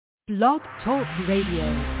Blog Talk Radio.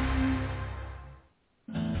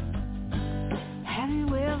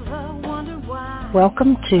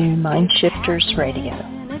 Welcome to MindShifters Radio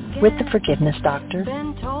with the Forgiveness Doctor,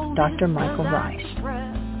 Dr. Michael Ryce.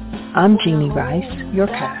 I'm Jeannie Ryce, your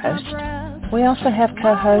co-host. We also have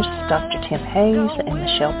co-hosts Dr. Tim Hayes and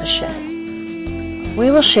Michelle Pacheco.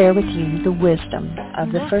 We will share with you the wisdom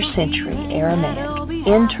of the first century Aramaic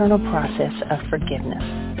internal process of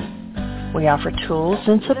forgiveness. We offer tools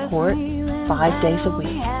and support 5 days a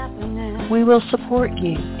week. We will support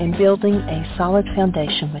you in building a solid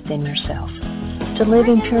foundation within yourself to live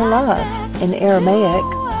in pure love, in Aramaic,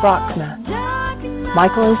 Rachma.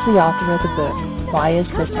 Michael is the author of the book, Why Is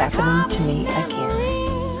This Happening to Me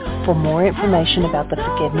Again? For more information about the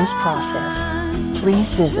forgiveness process, please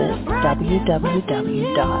visit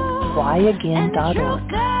www.whyagain.org.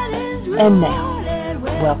 And now,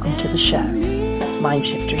 welcome to the show,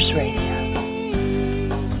 MindShifters Radio.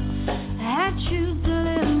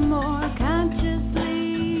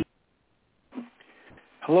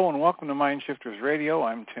 Hello and welcome to MindShifters Radio.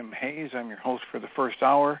 I'm Tim Hayes. I'm your host for the first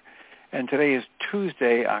hour, and today is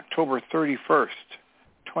Tuesday, October 31st,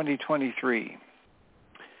 2023.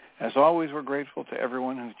 As always, we're grateful to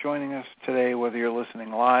everyone who's joining us today, whether you're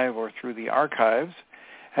listening live or through the archives,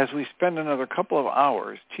 as we spend another couple of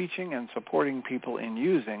hours teaching and supporting people in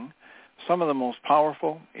using some of the most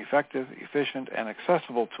powerful, effective, efficient, and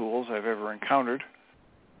accessible tools I've ever encountered.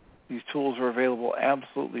 These tools are available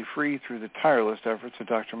absolutely free through the tireless efforts of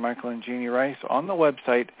Dr. Michael and Jeanie Ryce on the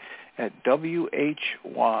website at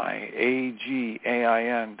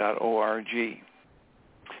whyagain.org.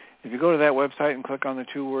 If you go to that website and click on the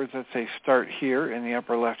two words that say Start Here in the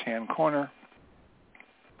upper left-hand corner,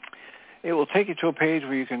 it will take you to a page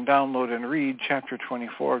where you can download and read Chapter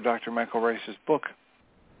 24 of Dr. Michael Ryce's book.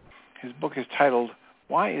 His book is titled,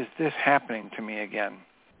 Why Is This Happening to Me Again?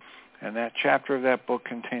 And that chapter of that book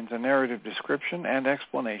contains a narrative description and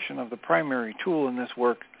explanation of the primary tool in this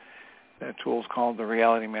work. That tool is called the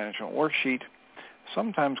Reality Management Worksheet,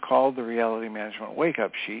 sometimes called the Reality Management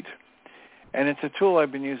Wake-Up Sheet. And it's a tool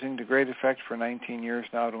I've been using to great effect for 19 years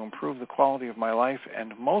now to improve the quality of my life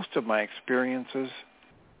and most of my experiences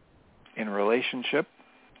in relationship,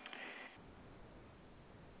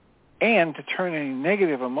 and to turn any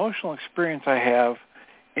negative emotional experience I have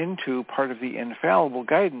into part of the infallible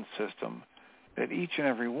guidance system that each and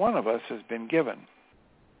every one of us has been given.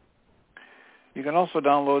 You can also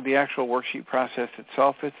download the actual worksheet process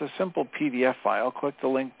itself. It's a simple PDF file. Click the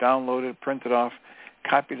link, download it, print it off,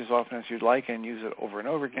 copy it as often as you'd like, and use it over and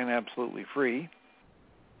over again absolutely free.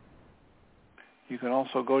 You can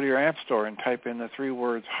also go to your App Store and type in the three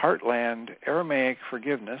words Heartland Aramaic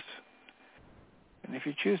Forgiveness. And if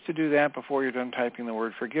you choose to do that before you're done typing the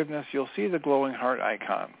word forgiveness, you'll see the glowing heart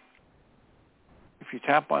icon. If you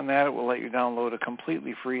tap on that, it will let you download a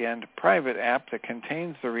completely free and private app that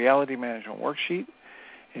contains the Reality Management Worksheet.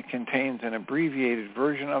 It contains an abbreviated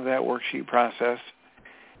version of that worksheet process,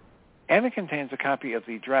 and it contains a copy of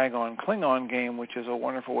the Drag-On Kling-On game, which is a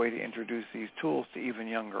wonderful way to introduce these tools to even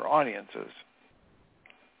younger audiences.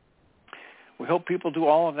 We hope people do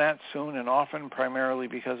all of that soon and often, primarily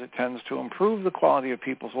because it tends to improve the quality of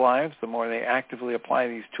people's lives the more they actively apply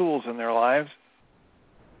these tools in their lives.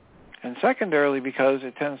 And secondarily, because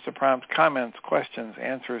it tends to prompt comments, questions,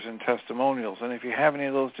 answers, and testimonials. And if you have any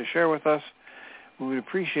of those to share with us, we would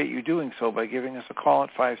appreciate you doing so by giving us a call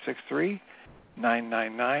at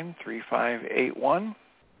 563-999-3581.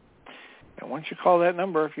 And once you call that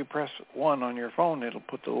number, if you press 1 on your phone, it'll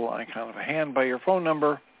put the little icon of a hand by your phone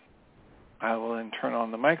number. I will then turn on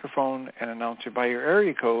the microphone and announce you by your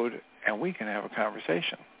area code, and we can have a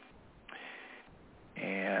conversation.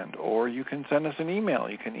 Or you can send us an email.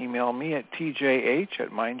 You can email me at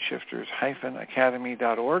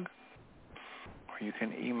tjh@mindshifters-academy.org, or you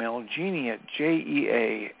can email Jeanie at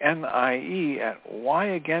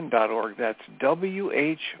jeanie@whyagain.org. That's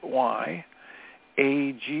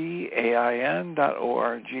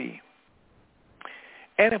whyagain.org.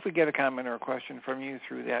 And if we get a comment or a question from you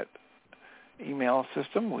through that email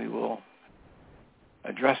system, we will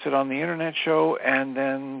address it on the internet show and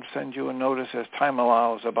then send you a notice as time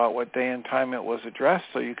allows about what day and time it was addressed,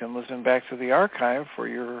 so you can listen back to the archive for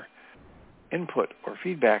your input or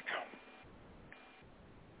feedback.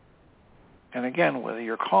 And again, whether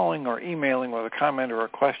you're calling or emailing with a comment or a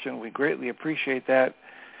question, we greatly appreciate that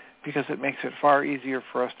because it makes it far easier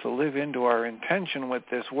for us to live into our intention with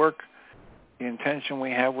this work. The intention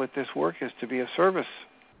we have with this work is to be of service.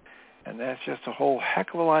 And that's just a whole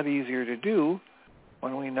heck of a lot easier to do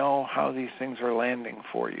when we know how these things are landing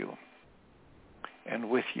for you and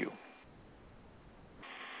with you.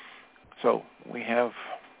 So we have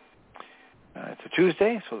It's a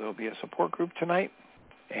Tuesday, so there'll be a support group tonight,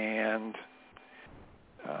 and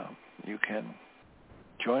you can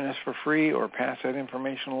join us for free or pass that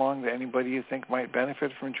information along to anybody you think might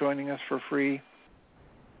benefit from joining us for free.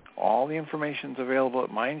 All the information is available at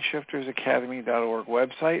MindShiftersAcademy.org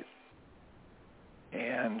website.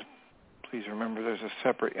 And please remember there's a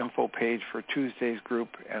separate info page for Tuesday's group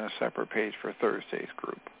and a separate page for Thursday's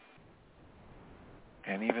group.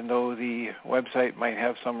 And even though the website might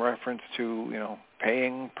have some reference to,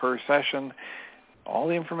 paying per session, all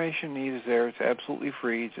the information you need is there. It's absolutely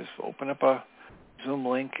free. Just open up a Zoom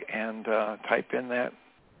link and type in that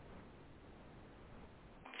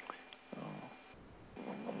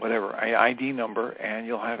ID number, and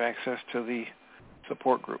you'll have access to the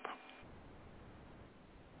support group.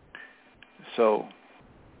 So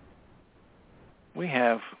we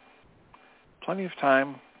have plenty of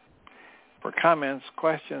time for comments,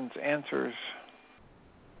 questions, answers.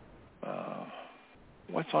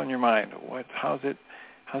 What's on your mind? How's it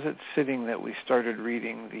sitting that we started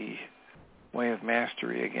reading The Way of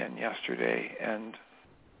Mastery again yesterday? And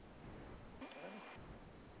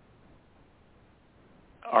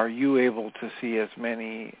are you able to see as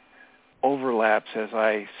many overlaps as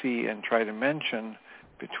I see and try to mention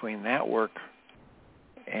between that work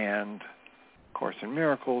and Course in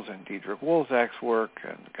Miracles and Diedrich Wolzak's work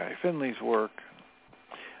and Guy Finley's work,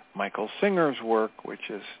 Michael Singer's work, which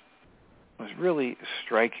was really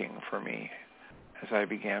striking for me as I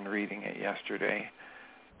began reading it yesterday,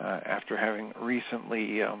 after having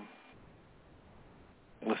recently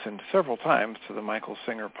listened several times to the Michael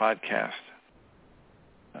Singer podcast,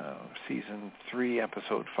 Season 3,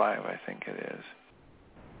 Episode 5, I think it is.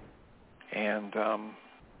 And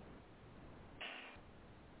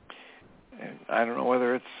I don't know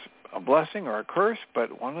whether it's a blessing or a curse,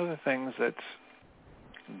 but one of the things that's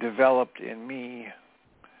developed in me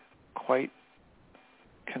quite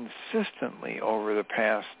consistently over the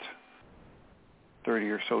past 30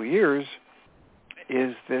 or so years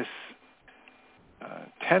is this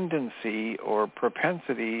tendency or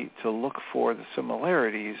propensity to look for the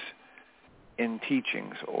similarities in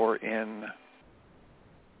teachings or in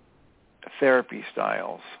therapy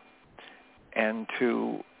styles, and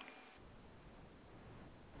to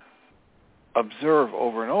observe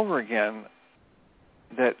over and over again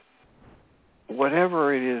that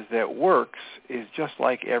whatever it is that works is just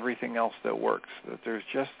like everything else that works, that there's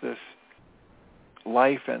just this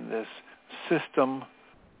life and this system,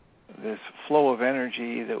 this flow of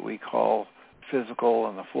energy that we call physical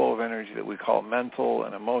and the flow of energy that we call mental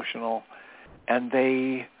and emotional, and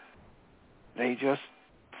they just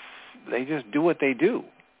do what they do.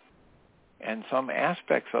 And some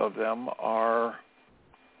aspects of them are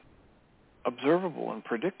observable and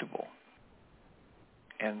predictable.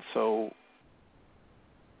 And so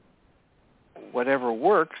whatever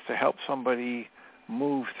works to help somebody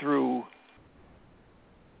move through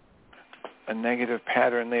a negative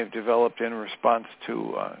pattern they've developed in response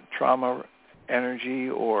to trauma energy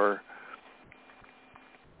or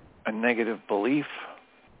a negative belief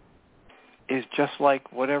is just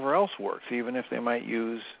like whatever else works, even if they might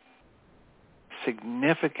use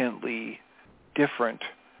significantly different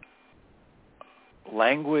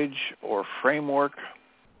language or framework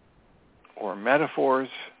or metaphors.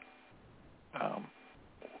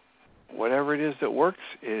 Whatever it is that works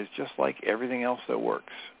is just like everything else that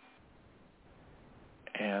works.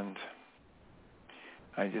 And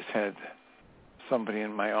I just had somebody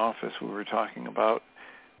in my office, we were talking about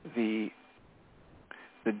the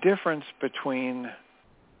difference between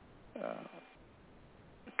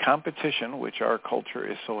competition, which our culture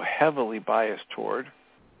is so heavily biased toward,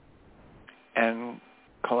 and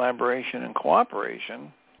collaboration and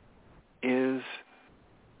cooperation is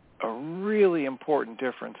a really important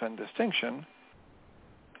difference and distinction.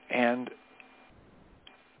 And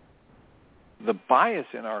the bias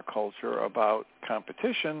in our culture about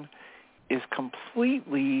competition is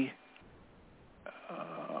completely,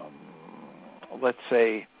 let's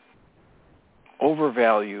say,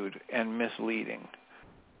 overvalued and misleading.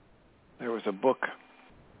 There was a book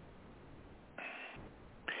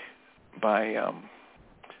by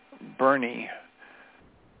Bernie,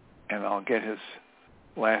 and I'll get his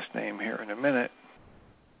last name here in a minute.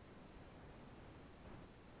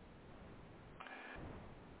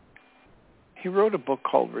 He wrote a book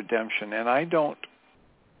called Redemption, and I don't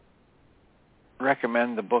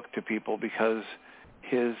recommend the book to people because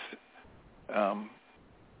his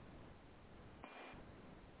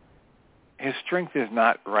strength is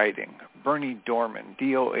not writing. Bernie Dorman,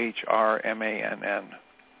 Dormann.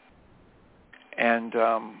 And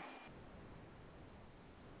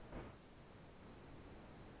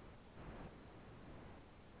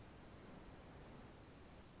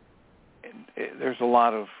there's a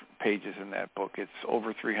lot of pages in that book. It's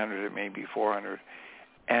over 300, it may be 400.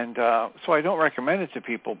 And so I don't recommend it to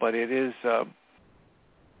people, but it is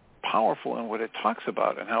powerful in what it talks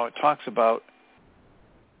about and how it talks about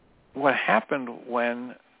what happened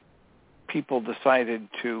when people decided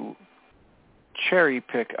to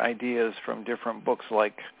cherry-pick ideas from different books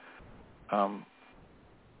like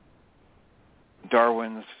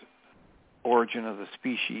Darwin's Origin of the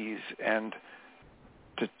Species, and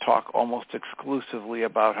to talk almost exclusively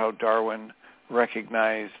about how Darwin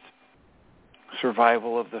recognized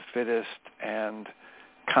survival of the fittest and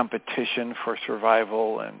competition for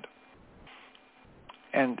survival.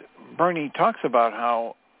 And Bernie talks about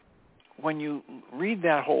how when you read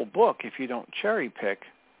that whole book, if you don't cherry pick,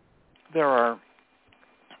 there are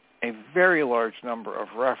a very large number of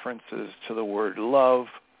references to the word love.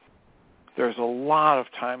 There's a lot of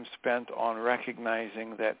time spent on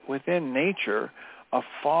recognizing that within nature, a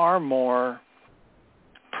far more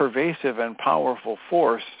pervasive and powerful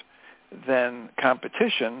force than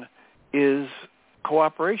competition is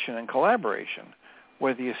cooperation and collaboration,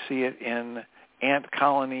 whether you see it in ant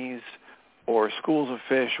colonies or schools of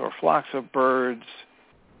fish or flocks of birds,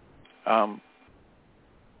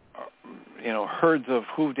 herds of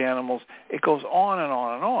hooved animals. It goes on and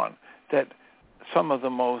on and on, that some of the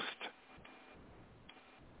most,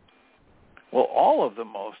 all of the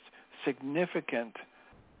most significant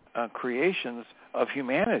creations of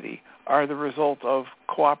humanity are the result of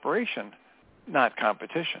cooperation, not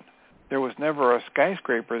competition. There was never a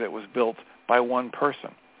skyscraper that was built by one person.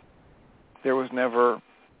 There was never,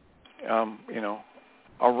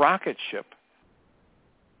 a rocket ship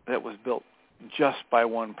that was built just by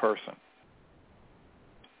one person.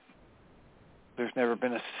 There's never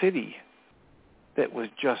been a city that was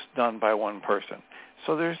just done by one person.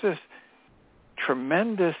 So there's this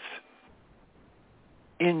tremendous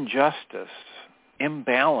injustice,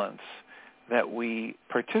 imbalance that we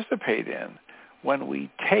participate in when we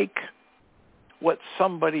take what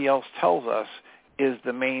somebody else tells us is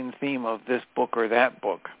the main theme of this book or that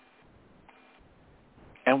book,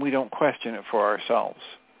 and we don't question it for ourselves.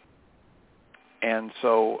 And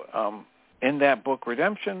so in that book,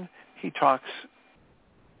 Redemption, he talks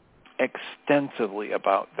extensively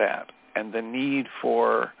about that and the need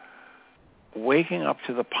for waking up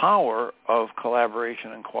to the power of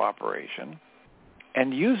collaboration and cooperation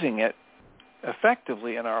and using it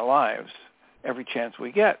effectively in our lives every chance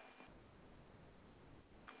we get.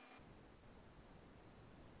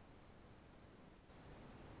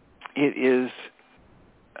 It is,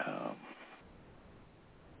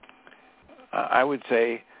 I would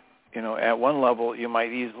say, at one level you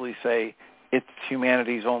might easily say it's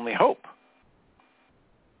humanity's only hope,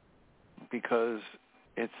 because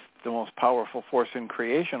it's the most powerful force in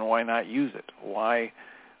creation. Why not use it? Why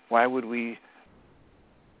would we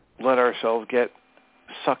let ourselves get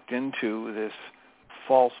sucked into this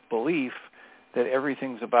false belief that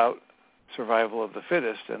everything's about survival of the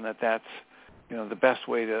fittest, and that's the best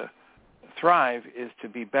way to thrive is to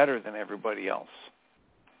be better than everybody else,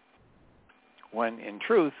 when in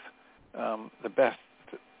truth the best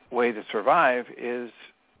way to survive is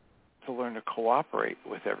to learn to cooperate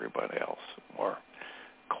with everybody else, or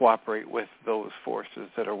cooperate with those forces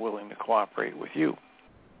that are willing to cooperate with you.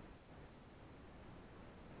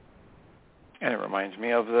 And it reminds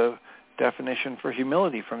me of the definition for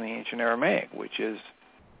humility from the ancient Aramaic, which is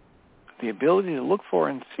the ability to look for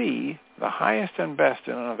and see the highest and best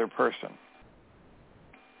in another person,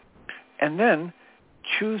 and then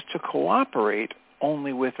choose to cooperate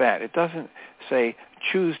only with that. It doesn't say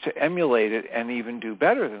choose to emulate it and even do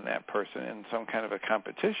better than that person in some kind of a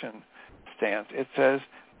competition stance. It says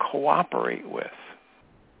cooperate with,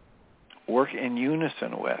 work in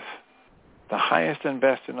unison with the highest and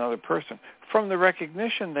best in another person, from the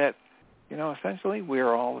recognition that, essentially we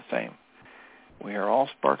are all the same. We are all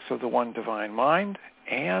sparks of the one divine mind,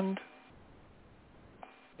 and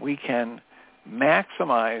we can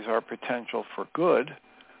maximize our potential for good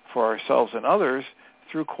for ourselves and others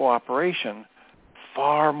through cooperation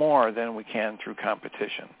far more than we can through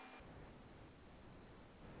competition.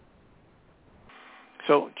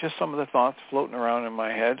 So just some of the thoughts floating around in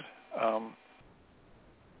my head.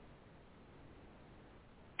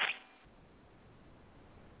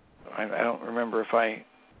 I don't remember if I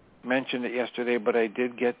mentioned it yesterday, but I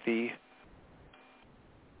did get the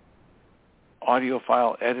audio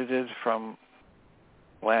file edited from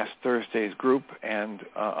last Thursday's group and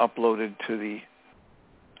uploaded to the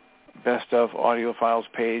Best of Audio Files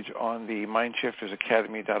page on the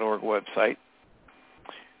MindShiftersAcademy.org website.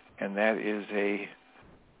 And that is a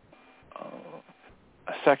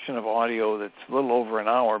section of audio that's a little over an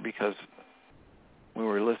hour, because we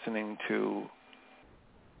were listening to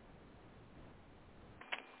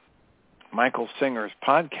Michael Singer's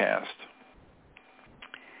podcast,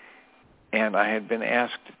 and I had been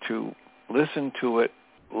asked to listen to it,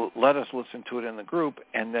 let us listen to it in the group,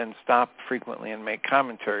 and then stop frequently and make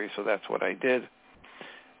commentary, so that's what I did.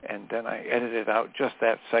 And then I edited out just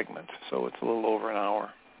that segment, so it's a little over an hour.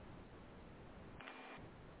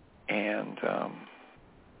 And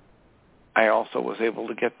I also was able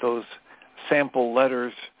to get those sample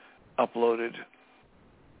letters uploaded,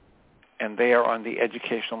 and they are on the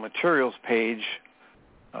educational materials page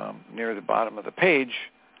near the bottom of the page.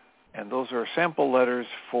 And those are sample letters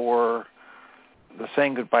for the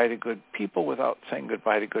Saying Goodbye to Good People Without Saying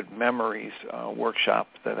Goodbye to Good Memories workshop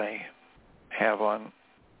that I have on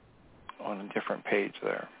a different page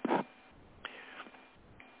there.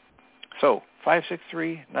 So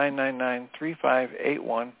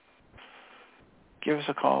 563-999-3581. Give us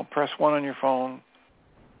a call. Press 1 on your phone.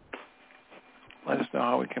 Let us know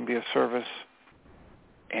how we can be of service,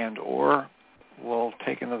 and or we'll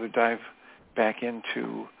take another dive back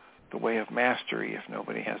into the way of mastery if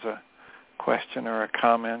nobody has a question or a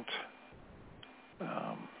comment.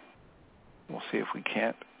 We'll see if we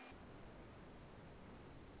can't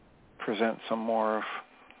present some more of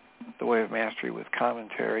the way of mastery with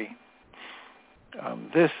commentary.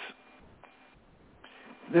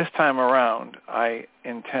 This time around, I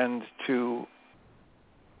intend to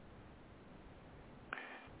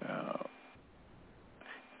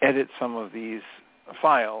edit some of these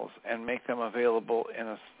files and make them available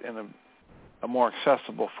in a more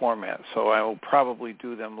accessible format. So I will probably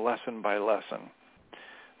do them lesson by lesson.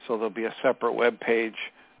 So there'll be a separate web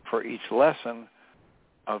page for each lesson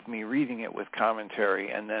of me reading it with commentary,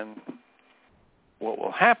 and then what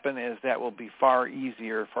will happen is that will be far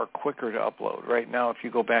easier, far quicker to upload. Right now, if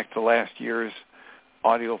you go back to last year's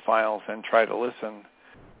audio files and try to listen,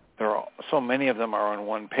 so many of them are on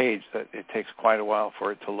one page that it takes quite a while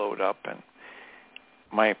for it to load up. And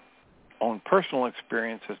my own personal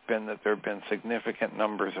experience has been that there have been significant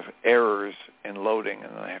numbers of errors in loading,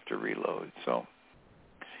 and then I have to reload. So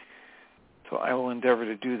I will endeavor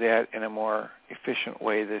to do that in a more efficient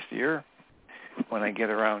way this year when I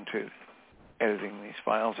get around to editing these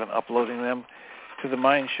files and uploading them to the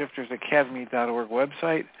MindShiftersAcademy.org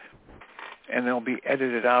website, and they'll be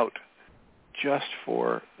edited out just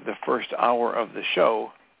for the first hour of the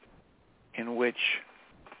show, in which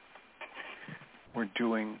we're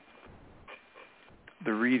doing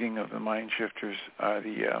the reading of the MindShifters,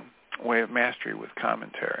 the Way of Mastery with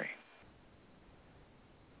commentary.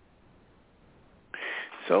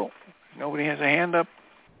 So, if nobody has a hand up,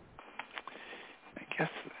 I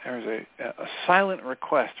guess there's a silent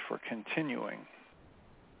request for continuing.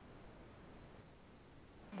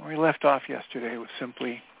 Where we left off yesterday was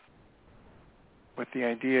simply with the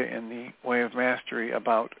idea in the Way of Mastery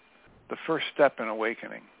about the first step in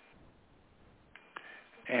awakening.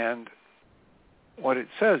 And what it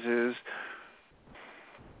says is,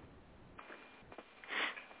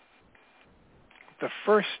 the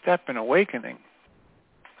first step in awakening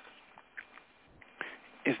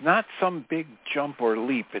is not some big jump or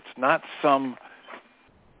leap. It's not some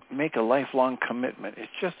make a lifelong commitment.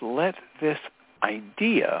 It's just let this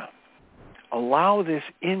idea, allow this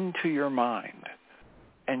into your mind,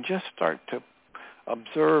 and just start to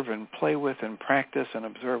observe and play with and practice and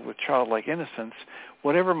observe with childlike innocence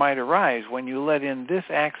whatever might arise when you let in this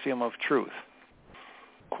axiom of truth.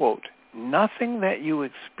 Quote, nothing that you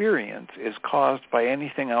experience is caused by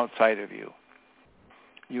anything outside of you.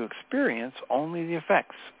 You experience only the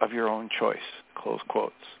effects of your own choice, close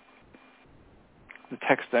quotes. The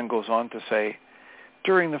text then goes on to say,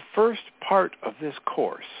 during the first part of this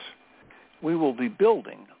course, we will be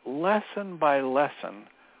building lesson by lesson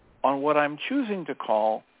on what I'm choosing to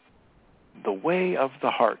call the way of the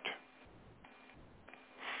heart.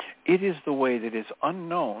 It is the way that is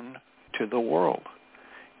unknown to the world.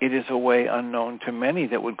 It is a way unknown to many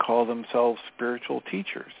that would call themselves spiritual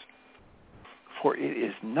teachers. For it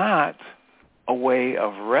is not a way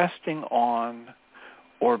of resting on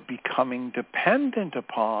or becoming dependent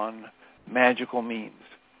upon magical means.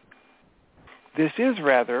 This is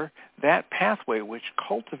rather that pathway which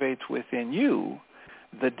cultivates within you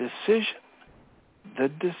the decision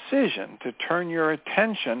to turn your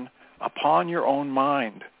attention upon your own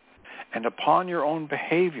mind and upon your own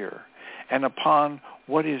behavior and upon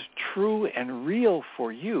what is true and real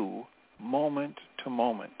for you moment to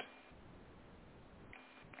moment.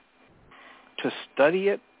 To study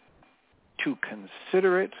it, to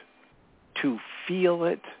consider it, to feel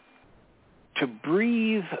it, to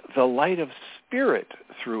breathe the light of spirit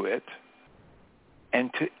through it,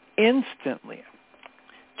 and to instantly,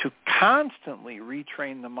 to constantly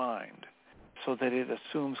retrain the mind so that it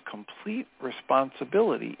assumes complete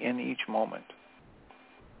responsibility in each moment.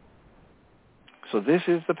 So this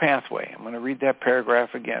is the pathway. I'm going to read that paragraph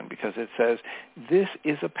again because it says, this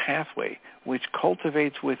is a pathway which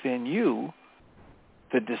cultivates within you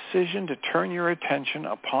the decision to turn your attention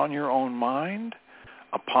upon your own mind,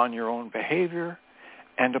 upon your own behavior,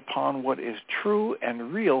 and upon what is true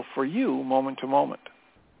and real for you moment to moment.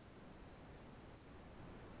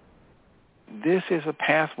 This is a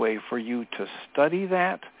pathway for you to study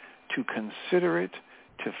that, to consider it,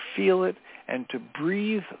 to feel it, and to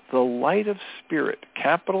breathe the light of spirit,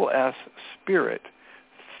 capital S, spirit,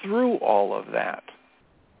 through all of that,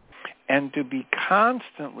 and to be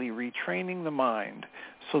constantly retraining the mind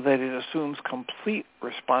so that it assumes complete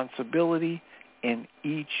responsibility in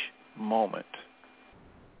each moment.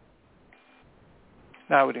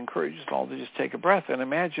 Now, I would encourage us all to just take a breath and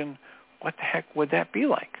imagine what the heck would that be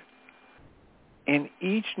like. In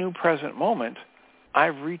each new present moment,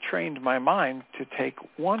 I've retrained my mind to take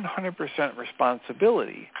 100%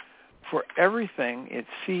 responsibility for everything it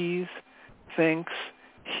sees, thinks,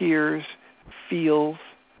 hears, feels,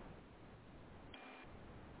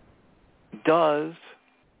 does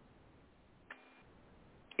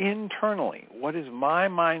internally. What is my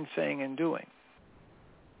mind saying and doing?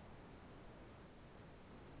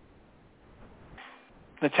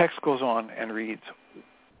 The text goes on and reads,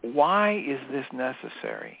 why is this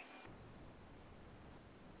necessary?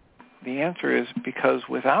 The answer is because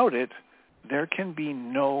without it, there can be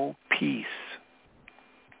no peace.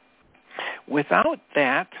 Without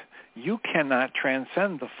that, you cannot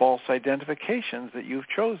transcend the false identifications that you've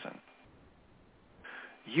chosen.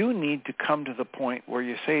 You need to come to the point where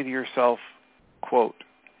you say to yourself, quote,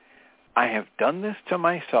 I have done this to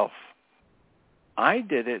myself. I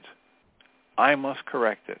did it. I must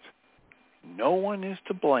correct it. No one is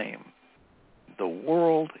to blame. The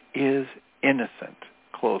world is innocent.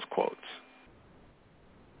 Close quotes.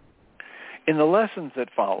 In the lessons that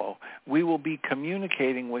follow, we will be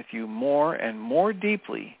communicating with you more and more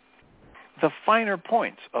deeply the finer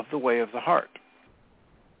points of the way of the heart.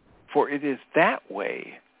 For it is that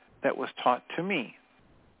way that was taught to me.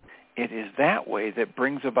 It is that way that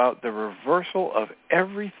brings about the reversal of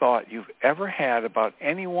every thought you've ever had about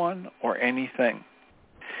anyone or anything.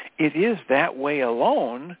 It is that way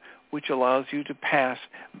alone which allows you to pass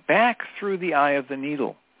back through the eye of the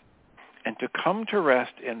needle and to come to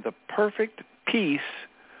rest in the perfect peace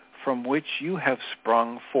from which you have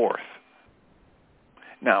sprung forth.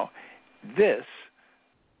 Now, this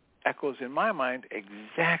echoes in my mind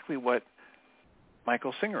exactly what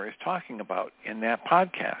Michael Singer is talking about in that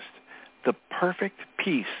podcast, the perfect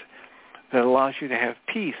peace that allows you to have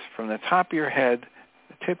peace from the top of your head,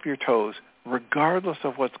 the tip of your toes, regardless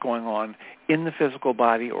of what's going on in the physical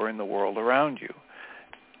body or in the world around you.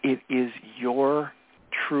 It is your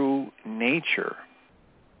true nature.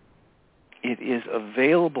 It is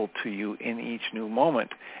available to you in each new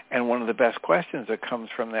moment. And one of the best questions that comes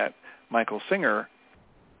from that Michael Singer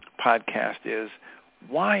podcast is,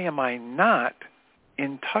 why am I not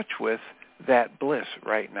in touch with that bliss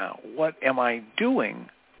right now? What am I doing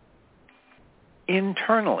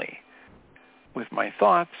internally with my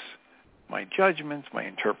thoughts, my judgments, my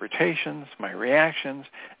interpretations, my reactions,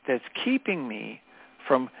 that's keeping me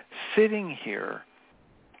from sitting here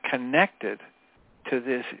connected to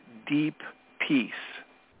this deep peace?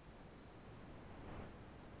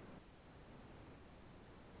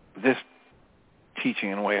 This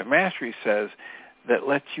teaching and way of mastery says that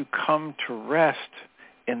lets you come to rest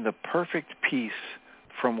in the perfect peace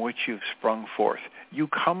from which you've sprung forth. You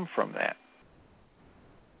come from that.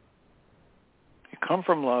 You come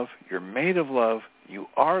from love. You're made of love. You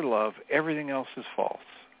are love. Everything else is false.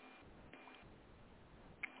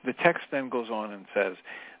 The text then goes on and says,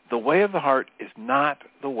 the way of the heart is not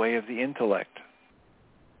the way of the intellect.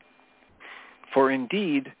 For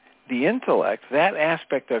indeed, the intellect, that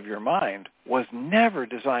aspect of your mind, was never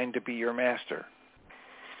designed to be your master.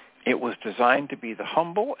 It was designed to be the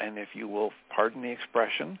humble, and if you will pardon the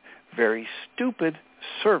expression, very stupid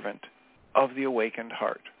servant of the awakened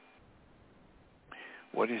heart.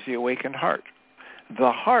 What is the awakened heart?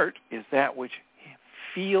 The heart is that which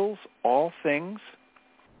feels all things,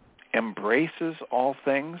 embraces all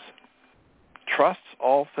things, trusts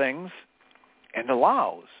all things, and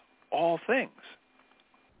allows all things.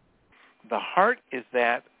 The heart is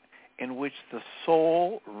that in which the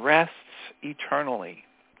soul rests eternally.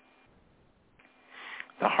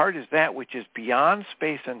 The heart is that which is beyond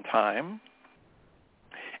space and time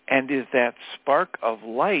and is that spark of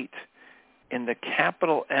light in the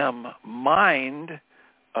capital M mind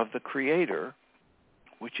of the Creator,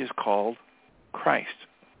 which is called Christ,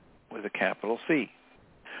 with a capital C.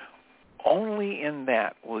 Only in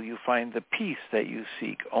that will you find the peace that you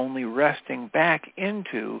seek, only resting back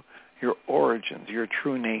into your origins, your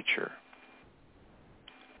true nature.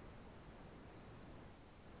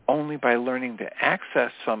 Only by learning to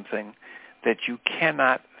access something that you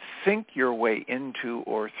cannot think your way into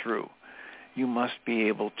or through. You must be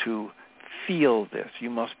able to feel this.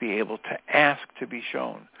 You must be able to ask to be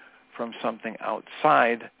shown from something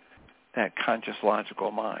outside that conscious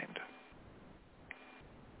logical mind.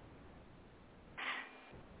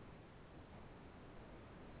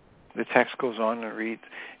 The text goes on and reads,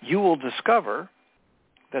 you will discover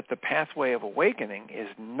that the pathway of awakening is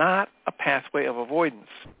not a pathway of avoidance,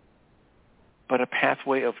 but a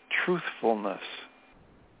pathway of truthfulness.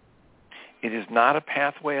 It is not a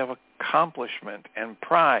pathway of accomplishment and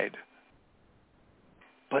pride,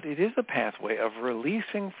 but it is a pathway of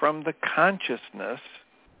releasing from the consciousness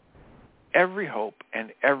every hope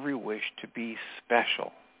and every wish to be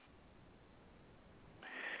special.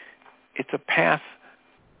 It's a path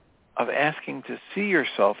of asking to see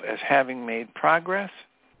yourself as having made progress.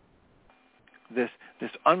 This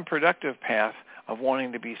unproductive path of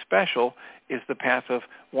wanting to be special is the path of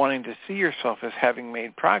wanting to see yourself as having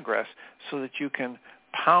made progress so that you can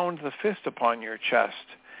pound the fist upon your chest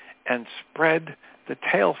and spread the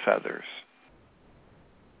tail feathers.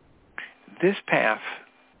 This path,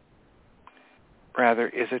 rather,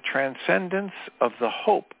 is a transcendence of the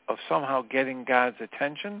hope of somehow getting God's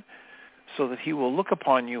attention so that he will look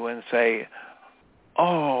upon you and say,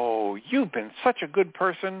 oh, you've been such a good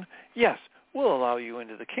person. Yes, we'll allow you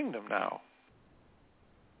into the kingdom now.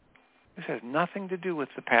 This has nothing to do with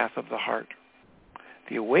the path of the heart.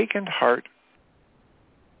 The awakened heart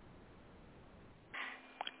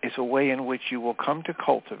is a way in which you will come to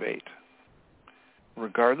cultivate,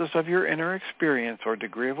 regardless of your inner experience or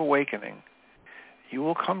degree of awakening, you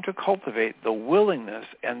will come to cultivate the willingness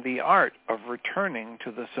and the art of returning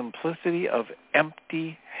to the simplicity of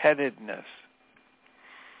empty-headedness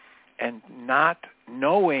and not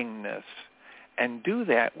knowingness, and do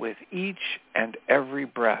that with each and every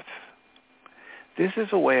breath. This is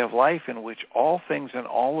a way of life in which all things and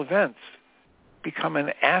all events become an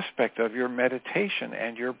aspect of your meditation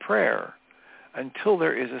and your prayer until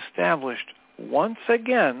there is established once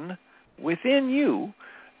again within you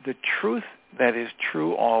the truth that is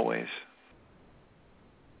true always.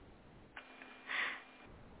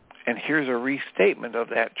 And here's a restatement of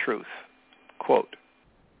that truth. Quote,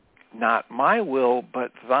 not my will,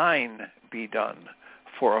 but thine be done,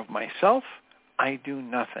 for of myself I do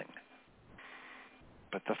nothing.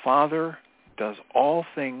 But the Father does all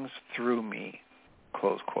things through me.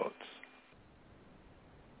 Close quotes.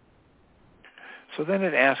 So then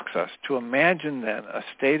it asks us to imagine then a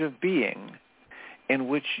state of being in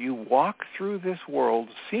which you walk through this world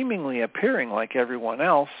seemingly appearing like everyone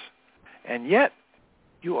else, and yet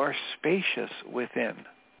you are spacious within.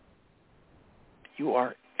 You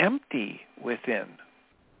are empty within.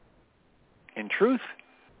 In truth,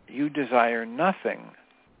 you desire nothing,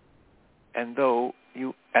 and though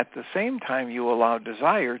you, at the same time, you allow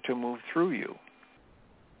desire to move through you.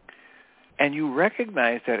 And you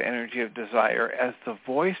recognize that energy of desire as the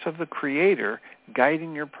voice of the Creator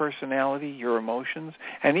guiding your personality, your emotions,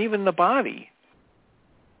 and even the body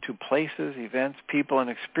to places, events, people, and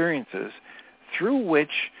experiences through which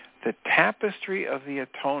the tapestry of the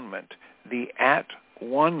atonement, the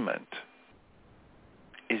at-one-ment,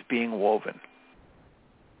 is being woven,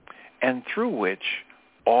 and through which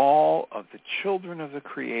all of the children of the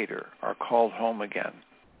Creator are called home again.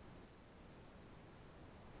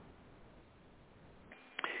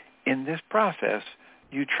 In this process,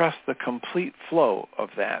 you trust the complete flow of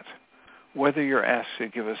that, whether you're asked to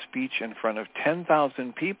give a speech in front of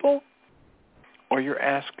 10,000 people or you're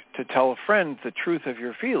asked to tell a friend the truth of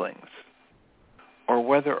your feelings, or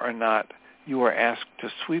whether or not you are asked to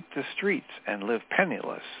sweep the streets and live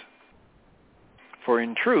penniless. For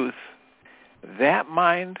in truth, that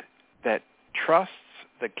mind that trusts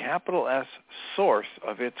the capital S source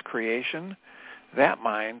of its creation, that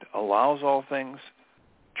mind allows all things,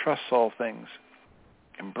 trusts all things,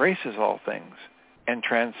 embraces all things, and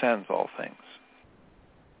transcends all things.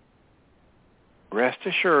 Rest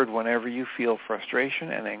assured, whenever you feel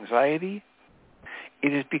frustration and anxiety,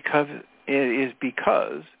 it is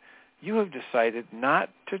because you have decided not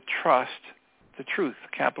to trust the truth,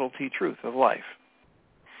 capital T truth, of life.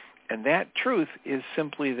 And that truth is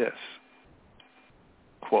simply this,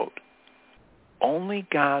 quote, only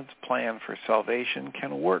God's plan for salvation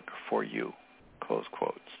can work for you, close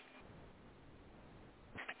quotes.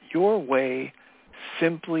 Your way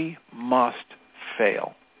simply must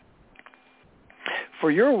fail. For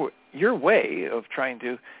your way of trying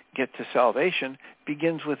to get to salvation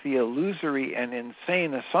begins with the illusory and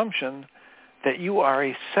insane assumption that you are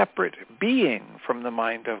a separate being from the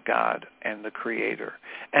mind of God and the Creator,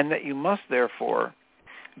 and that you must therefore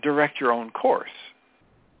direct your own course.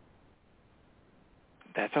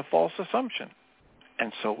 That's a false assumption.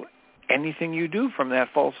 And so anything you do from that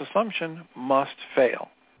false assumption must fail.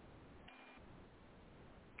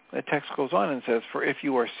 The text goes on and says, for if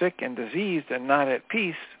you are sick and diseased and not at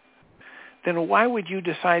peace, then why would you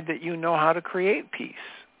decide that you know how to create peace?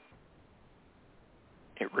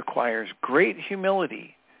 It requires great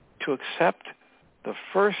humility to accept the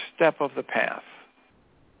first step of the path.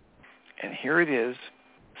 And here it is,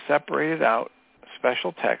 separated out,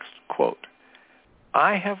 special text, quote,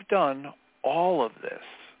 I have done all of this.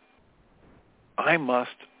 I must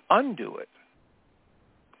undo it.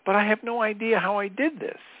 But I have no idea how I did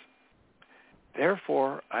this.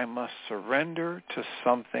 Therefore, I must surrender to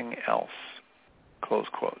something else. Close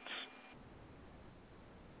quotes.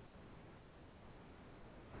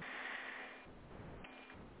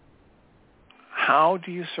 How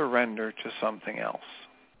do you surrender to something else?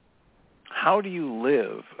 How do you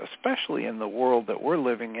live, especially in the world that we're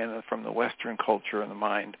living in from the Western culture and the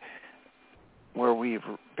mind, where we've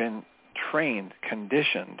been trained,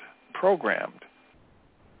 conditioned, programmed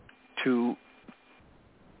to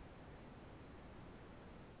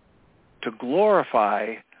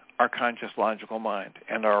glorify our conscious logical mind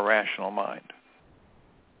and our rational mind?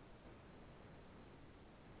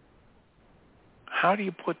 How do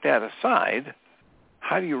you put that aside?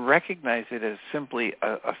 How do you recognize it as simply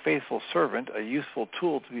a faithful servant, a useful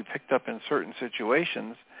tool to be picked up in certain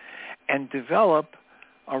situations, and develop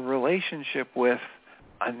a relationship with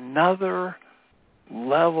another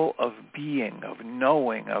level of being, of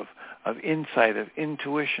knowing, of insight, of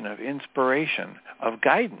intuition, of inspiration, of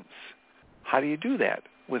guidance? How do you do that?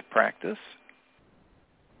 With practice.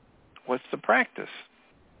 What's the practice?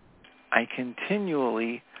 I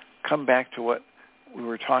continually come back to what we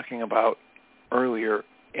were talking about earlier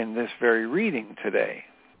in this very reading today,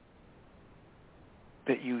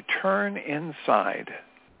 that you turn inside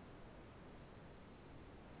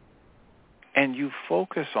and you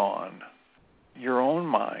focus on your own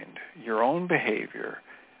mind, your own behavior,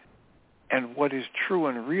 and what is true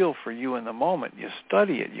and real for you in the moment. You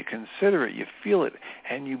study it, you consider it, you feel it,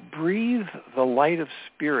 and you breathe the light of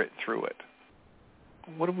spirit through it.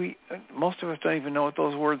 Most of us don't even know what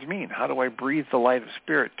those words mean. How do I breathe the light of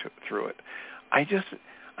spirit through it?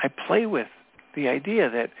 I play with the idea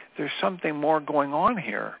that there's something more going on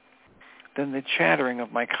here than the chattering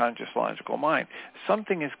of my conscious logical mind.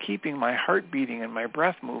 Something is keeping my heart beating and my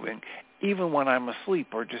breath moving even when I'm asleep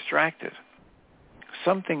or distracted.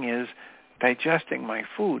 Something is digesting my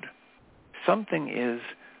food. Something is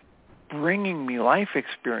bringing me life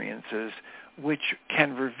experiences which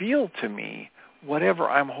can reveal to me whatever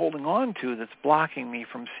I'm holding on to that's blocking me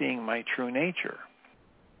from seeing my true nature.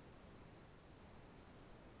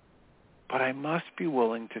 But I must be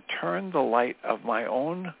willing to turn the light of my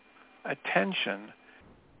own attention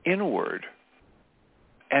inward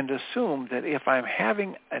and assume that if I'm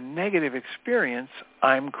having a negative experience,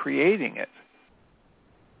 I'm creating it.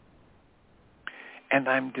 And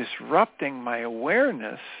I'm disrupting my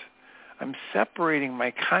awareness. I'm separating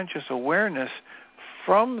my conscious awareness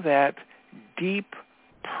from that deep,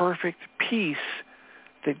 perfect peace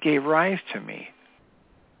that gave rise to me.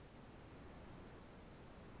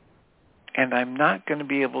 And I'm not going to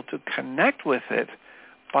be able to connect with it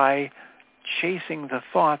by chasing the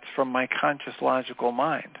thoughts from my conscious logical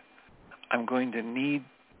mind. I'm going to need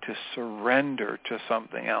to surrender to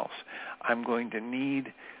something else. I'm going to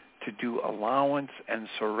need to do allowance and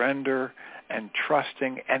surrender and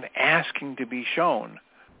trusting and asking to be shown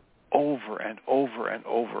over and over and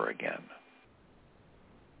over again.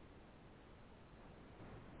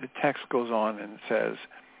 The text goes on and says,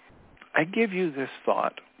 I give you this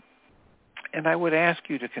thought, and I would ask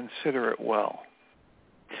you to consider it well.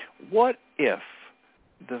 What if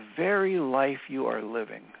the very life you are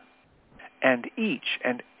living and each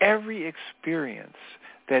and every experience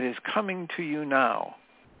that is coming to you now,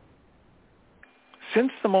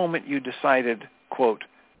 since the moment you decided, quote,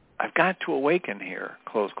 I've got to awaken here,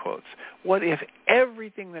 close quotes, what if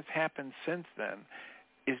everything that's happened since then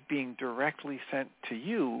is being directly sent to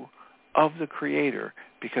you of the Creator?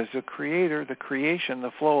 Because the Creator, the creation,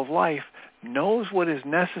 the flow of life, knows what is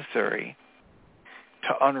necessary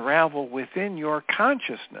to unravel within your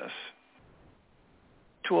consciousness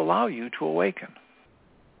to allow you to awaken.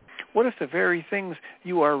 What if the very things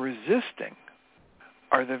you are resisting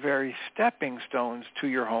are the very stepping stones to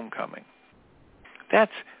your homecoming?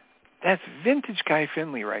 That's vintage Guy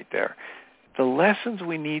Finley right there. The lessons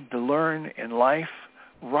we need to learn in life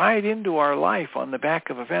ride into our life on the back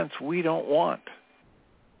of events we don't want.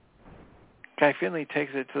 Guy Finley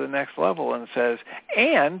takes it to the next level and says,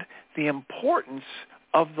 and the importance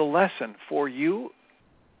of the lesson for you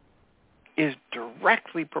is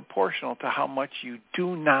directly proportional to how much you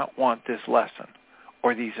do not want this lesson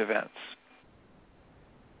or these events.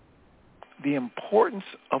 The importance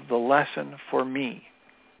of the lesson for me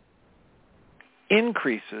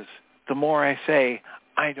increases the more I say,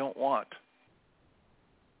 I don't want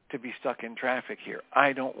to be stuck in traffic here.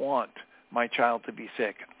 I don't want my child to be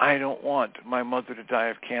sick. I don't want my mother to die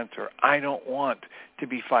of cancer. I don't want to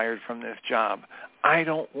be fired from this job. I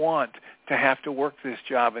don't want to have to work this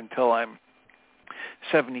job until I'm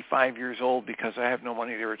 75 years old because I have no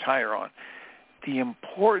money to retire on. The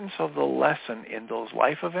importance of the lesson in those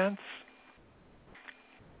life events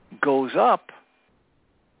goes up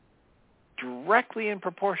directly in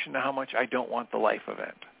proportion to how much I don't want the life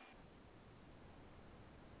event.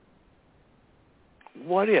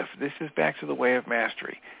 What if, this is back to the way of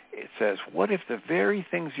mastery, it says, what if the very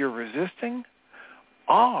things you're resisting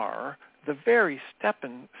are the very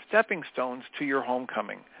stepping stones to your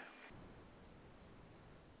homecoming?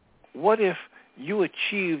 What if you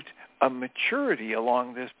achieved a maturity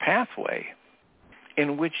along this pathway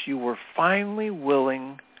in which you were finally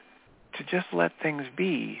willing to just let things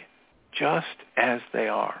be just as they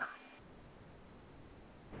are?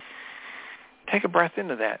 Take a breath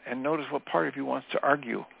into that and notice what part of you wants to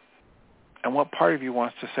argue and what part of you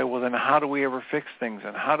wants to say, well, then how do we ever fix things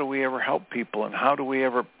and how do we ever help people and how do we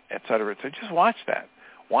ever, et cetera, et cetera. Just watch that.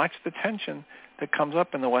 Watch the tension that comes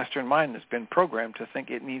up in the Western mind that's been programmed to think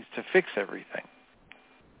it needs to fix everything.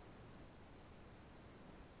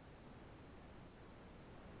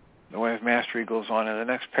 The Way of Mastery goes on in the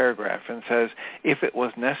next paragraph and says, if it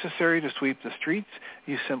was necessary to sweep the streets,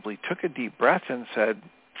 you simply took a deep breath and said,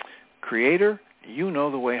 Creator, you know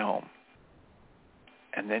the way home.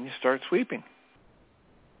 And then you start sweeping.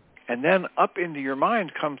 And then up into your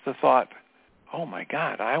mind comes the thought, oh my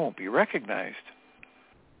God, I won't be recognized.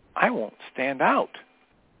 I won't stand out.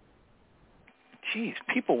 Geez,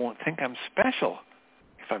 people won't think I'm special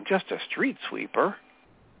if I'm just a street sweeper.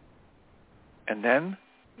 And then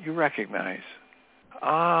you recognize,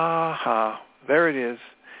 aha, there it is.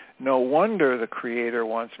 No wonder the Creator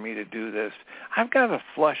wants me to do this. I've got to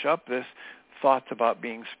flush up this thoughts about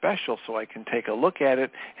being special so I can take a look at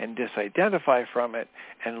it and disidentify from it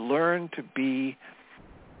and learn to be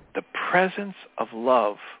the presence of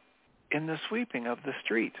love in the sweeping of the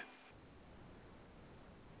street.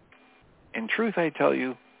 In truth, I tell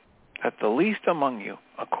you that the least among you,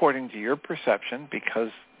 according to your perception,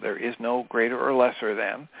 because there is no greater or lesser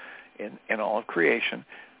than in all of creation,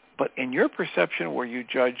 but in your perception where you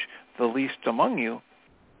judge the least among you,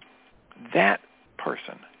 that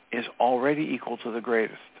person is already equal to the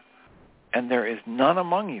greatest. And there is none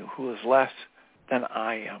among you who is less than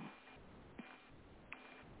I am.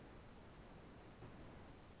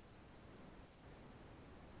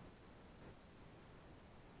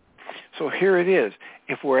 So here it is.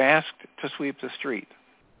 If we're asked to sweep the street,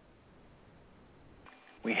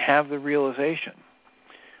 we have the realization.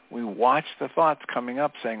 We watch the thoughts coming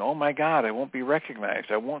up saying, oh my God, I won't be recognized.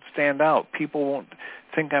 I won't stand out. People won't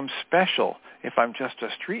think I'm special if I'm just a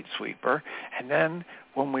street sweeper. And then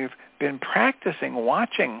when we've been practicing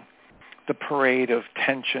watching the parade of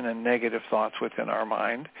tension and negative thoughts within our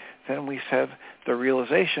mind, then we have the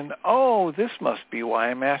realization, oh, this must be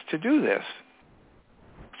why I'm asked to do this,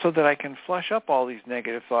 so that I can flush up all these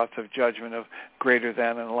negative thoughts of judgment of greater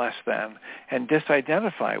than and less than and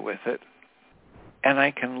disidentify with it. And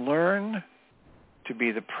I can learn to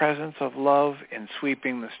be the presence of love in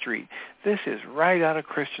sweeping the street. This is right out of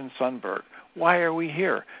Christian Sundberg. Why are we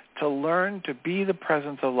here? To learn to be the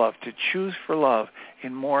presence of love, to choose for love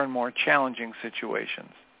in more and more challenging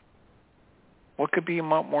situations. What could be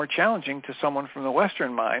more challenging to someone from the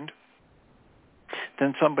Western mind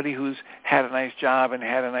than somebody who's had a nice job and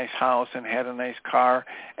had a nice house and had a nice car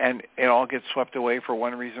and it all gets swept away for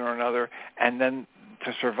one reason or another, and then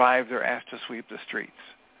to survive they're asked to sweep the streets?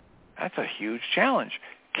 That's a huge challenge.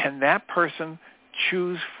 Can that person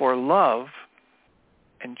choose for love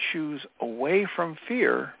and choose away from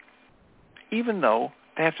fear even though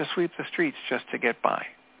they have to sweep the streets just to get by?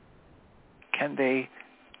 Can they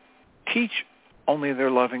teach only their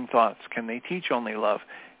loving thoughts? Can they teach only love?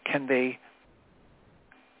 Can they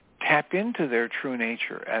tap into their true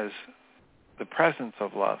nature as the presence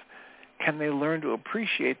of love? Can they learn to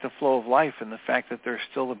appreciate the flow of life and the fact that there's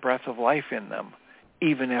still the breath of life in them,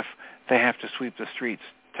 even if they have to sweep the streets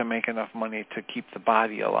to make enough money to keep the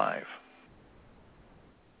body alive.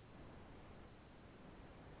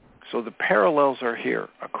 So the parallels are here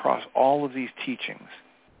across all of these teachings.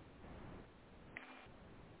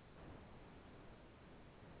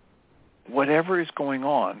 Whatever is going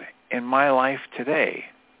on in my life today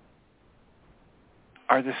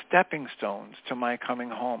are the stepping stones to my coming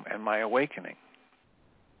home and my awakening.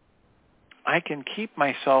 I can keep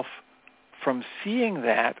myself from seeing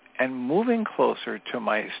that and moving closer to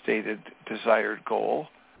my stated desired goal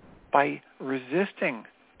by resisting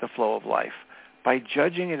the flow of life, by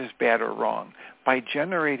judging it as bad or wrong, by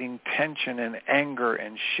generating tension and anger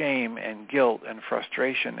and shame and guilt and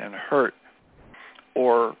frustration and hurt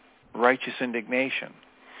or righteous indignation,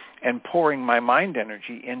 and pouring my mind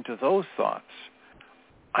energy into those thoughts.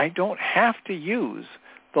 I don't have to use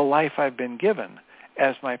the life I've been given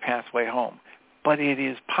as my pathway home, but it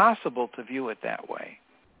is possible to view it that way.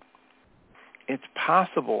 It's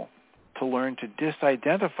possible to learn to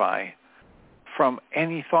disidentify from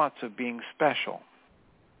any thoughts of being special.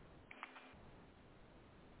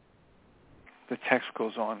 The text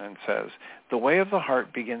goes on and says, the way of the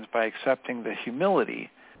heart begins by accepting the humility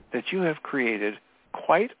that you have created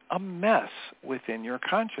quite a mess within your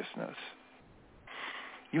consciousness.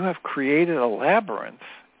 You have created a labyrinth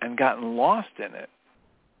and gotten lost in it,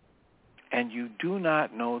 and you do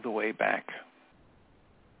not know the way back.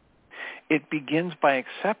 It begins by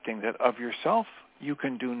accepting that of yourself you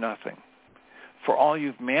can do nothing. For all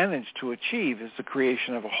you've managed to achieve is the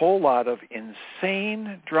creation of a whole lot of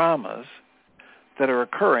insane dramas that are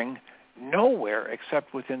occurring nowhere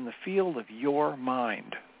except within the field of your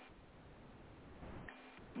mind.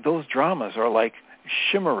 Those dramas are like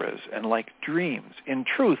chimeras and like dreams. In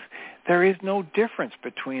truth, there is no difference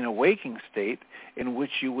between a waking state in which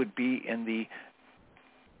you would be in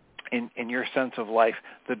your sense of life,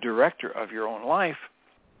 the director of your own life,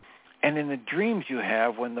 and in the dreams you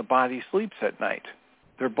have when the body sleeps at night.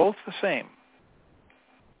 They're both the same.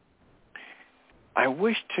 I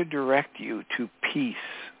wish to direct you to peace,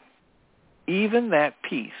 even that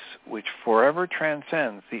peace which forever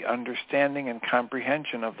transcends the understanding and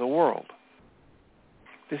comprehension of the world.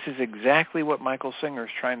 This is exactly what Michael Singer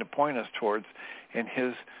is trying to point us towards in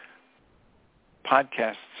his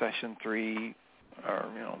podcast session 3,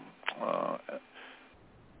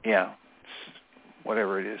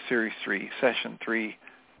 whatever it is, series 3, session 3,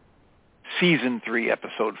 season 3,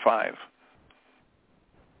 episode 5.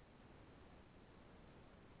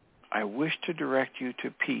 I wish to direct you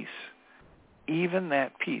to peace, even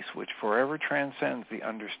that peace which forever transcends the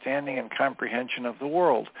understanding and comprehension of the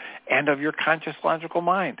world and of your conscious logical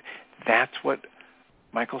mind. That's what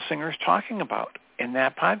Michael Singer is talking about in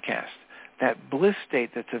that podcast, that bliss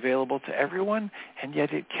state that's available to everyone, and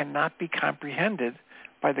yet it cannot be comprehended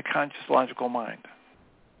by the conscious logical mind.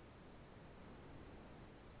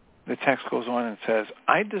 The text goes on and says,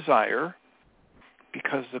 I desire,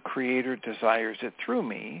 because the Creator desires it through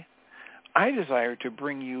me, I desire to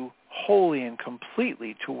bring you wholly and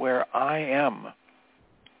completely to where I am,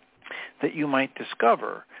 that you might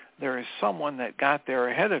discover there is someone that got there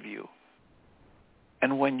ahead of you.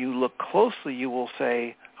 And when you look closely, you will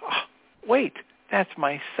say, oh, wait, that's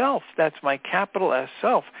myself. That's my capital S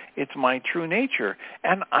self. It's my true nature.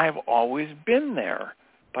 And I've always been there,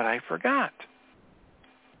 but I forgot.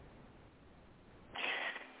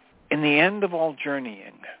 In the end of all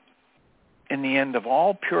journeying, in the end of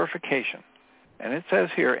all purification, and it says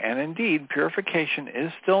here, and indeed, purification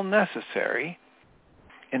is still necessary,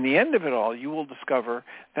 in the end of it all, you will discover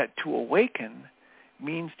that to awaken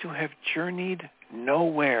means to have journeyed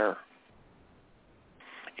nowhere.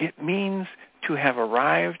 It means to have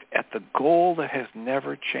arrived at the goal that has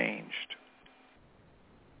never changed.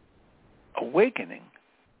 Awakening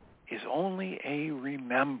is only a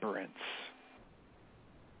remembrance.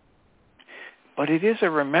 But it is a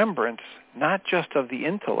remembrance not just of the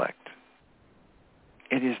intellect.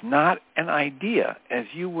 It is not an idea as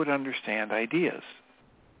you would understand ideas.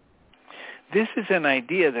 This is an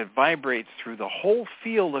idea that vibrates through the whole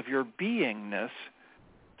field of your beingness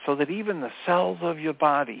so that even the cells of your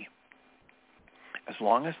body, as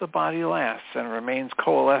long as the body lasts and remains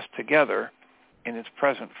coalesced together in its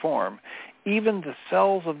present form, even the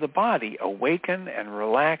cells of the body awaken and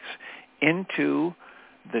relax into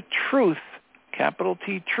the truth, capital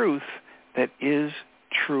T truth, that is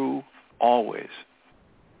true always.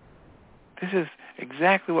 This is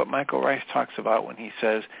exactly what Michael Ryce talks about when he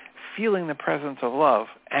says, feeling the presence of love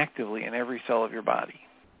actively in every cell of your body.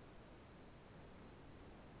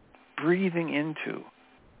 Breathing into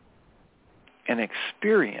an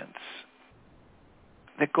experience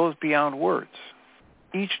that goes beyond words.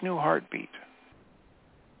 Each new heartbeat,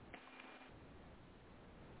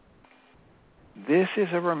 This is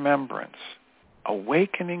a remembrance.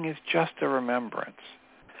 Awakening is just a remembrance,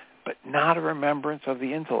 but not a remembrance of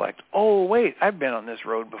the intellect. Oh, wait, I've been on this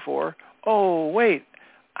road before. Oh, wait,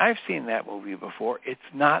 I've seen that movie before. It's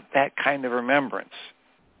not that kind of remembrance.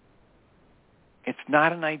 It's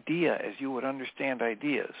not an idea as you would understand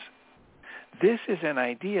ideas. This is an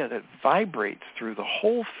idea that vibrates through the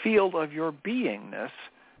whole field of your beingness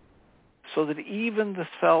so that even the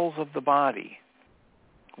cells of the body,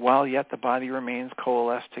 while yet the body remains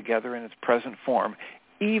coalesced together in its present form,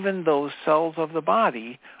 even those cells of the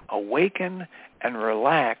body awaken and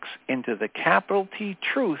relax into the capital T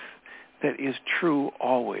truth that is true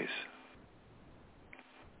always.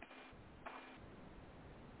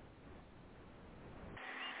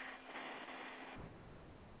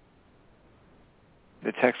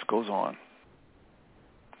 The text goes on.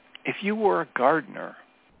 If you were a gardener,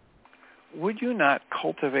 would you not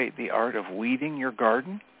cultivate the art of weeding your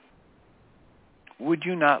garden? Would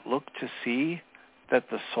you not look to see that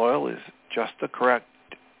the soil is just the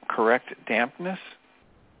correct dampness?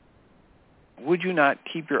 Would you not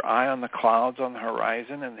keep your eye on the clouds on the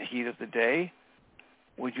horizon and the heat of the day?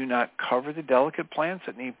 Would you not cover the delicate plants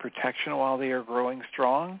that need protection while they are growing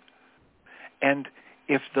strong? And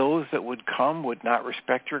if those that would come would not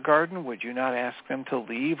respect your garden, would you not ask them to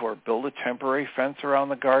leave or build a temporary fence around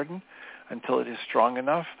the garden until it is strong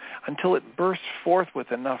enough, until it bursts forth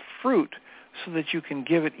with enough fruit so that you can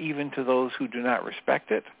give it even to those who do not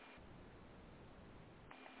respect it?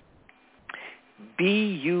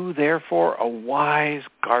 Be you, therefore, a wise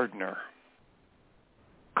gardener.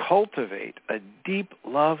 Cultivate a deep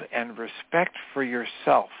love and respect for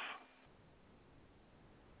yourself.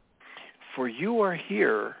 For you are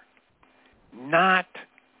here not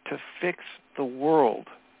to fix the world.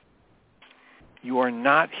 You are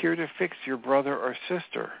not here to fix your brother or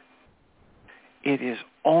sister. It is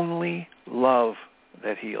only love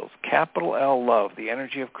that heals. Capital L, love, the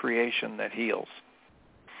energy of creation that heals.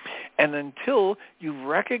 And until you've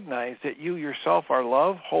recognized that you yourself are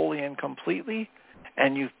love wholly and completely,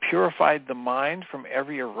 and you've purified the mind from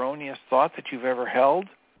every erroneous thought that you've ever held,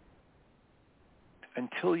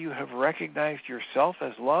 until you have recognized yourself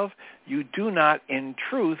as love, you do not, in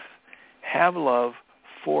truth, have love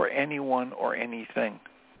for anyone or anything,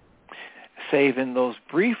 save in those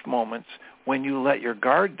brief moments when you let your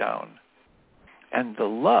guard down and the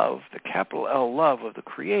love, the capital L love of the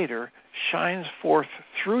Creator, shines forth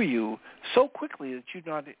through you so quickly that you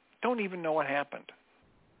don't even know what happened.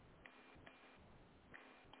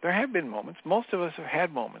 There have been moments, most of us have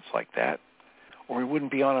had moments like that, or we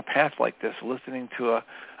wouldn't be on a path like this, listening to a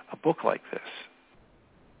book like this.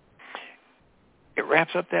 It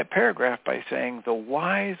wraps up that paragraph by saying, the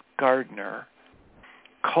wise gardener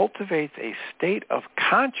cultivates a state of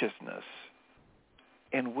consciousness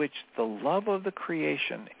in which the love of the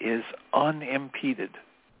creation is unimpeded.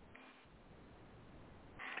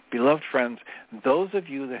 Beloved friends, those of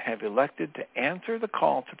you that have elected to answer the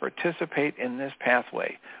call to participate in this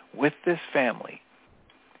pathway with this family,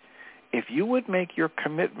 if you would make your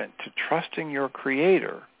commitment to trusting your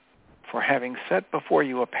Creator for having set before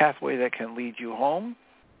you a pathway that can lead you home,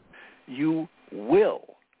 you will,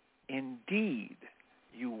 indeed,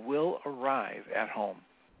 you will arrive at home.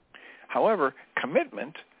 However,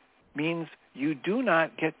 commitment means you do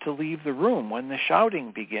not get to leave the room when the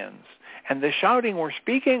shouting begins. And the shouting we're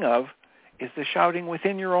speaking of is the shouting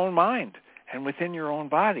within your own mind and within your own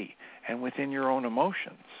body and within your own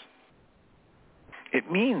emotions.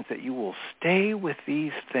 It means that you will stay with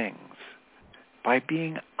these things by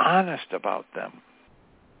being honest about them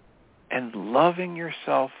and loving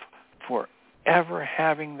yourself for ever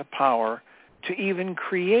having the power to even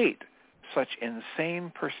create such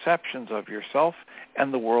insane perceptions of yourself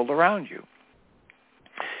and the world around you.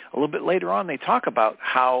 A little bit later on, they talk about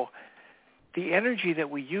how the energy that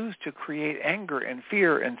we use to create anger and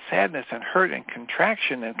fear and sadness and hurt and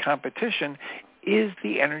contraction and competition is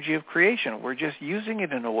the energy of creation. We're just using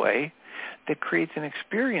it in a way that creates an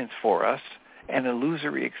experience for us, an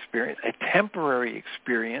illusory experience, a temporary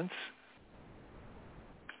experience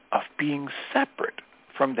of being separate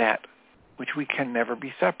from that which we can never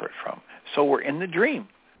be separate from. So we're in the dream,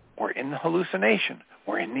 we're in the hallucination,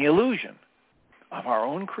 we're in the illusion of our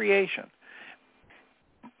own creation.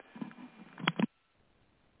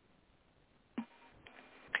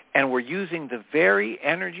 And we're using the very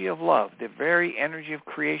energy of love, the very energy of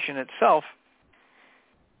creation itself,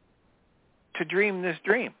 to dream this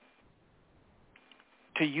dream,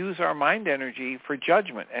 to use our mind energy for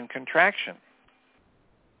judgment and contraction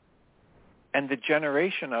and the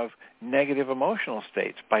generation of negative emotional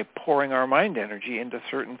states by pouring our mind energy into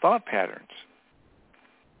certain thought patterns.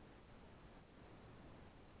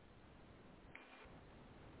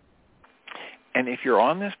 And if you're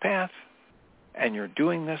on this path and you're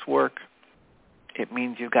doing this work, it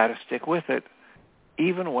means you've got to stick with it.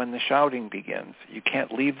 Even when the shouting begins, you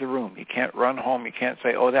can't leave the room. You can't run home. You can't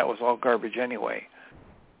say, oh, that was all garbage anyway.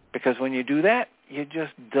 Because when you do that, you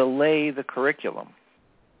just delay the curriculum.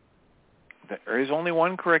 There is only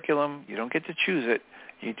one curriculum. You don't get to choose it.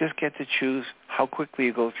 You just get to choose how quickly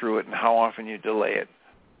you go through it and how often you delay it.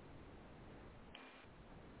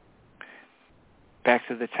 Back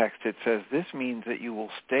to the text, it says, this means that you will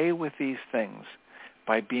stay with these things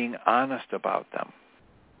by being honest about them.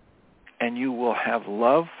 And you will have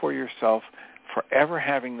love for yourself, forever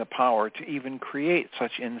having the power to even create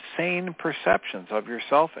such insane perceptions of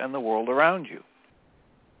yourself and the world around you.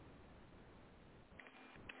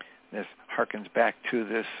 This harkens back to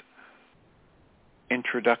this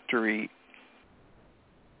introductory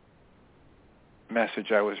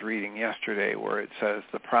message I was reading yesterday where it says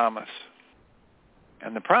the promise.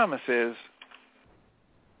 And the promise is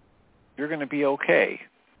you're going to be okay.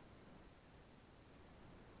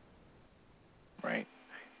 Right?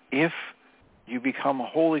 If you become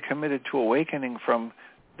wholly committed to awakening from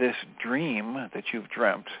this dream that you've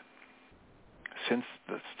dreamt since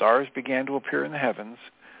the stars began to appear in the heavens,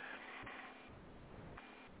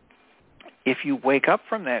 if you wake up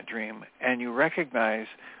from that dream and you recognize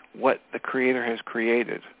what the Creator has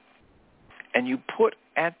created, and you put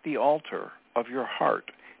at the altar of your heart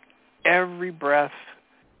every breath,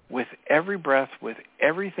 with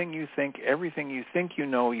everything you think you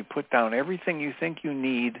know, you put down everything you think you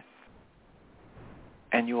need,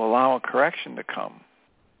 and you allow a correction to come,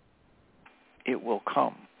 it will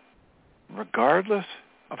come. Regardless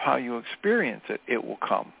of how you experience it, it will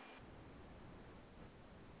come.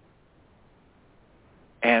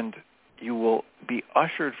 And you will be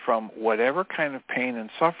ushered from whatever kind of pain and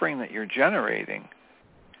suffering that you're generating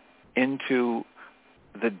into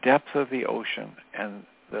the depth of the ocean and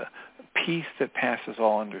the peace that passes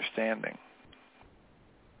all understanding.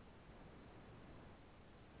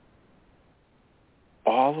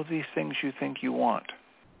 All of these things you think you want,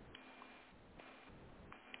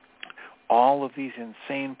 all of these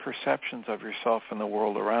insane perceptions of yourself and the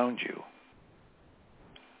world around you,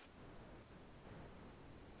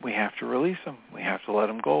 we have to release them. We have to let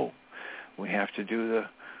them go. We have to do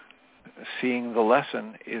seeing the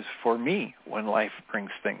lesson is for me when life brings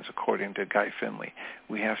things, according to Guy Finley.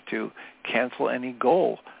 We have to cancel any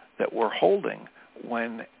goal that we're holding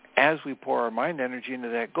when, as we pour our mind energy into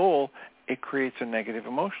that goal, it creates a negative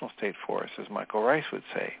emotional state for us, as Michael Ryce would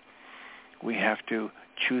say. We have to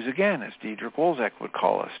choose again, as Diedrich Wolzak would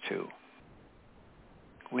call us to.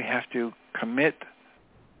 We have to commit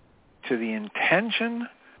to the intention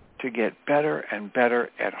to get better and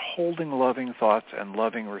better at holding loving thoughts and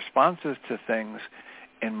loving responses to things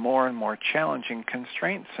in more and more challenging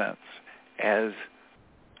constraint sense, as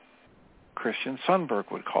Christian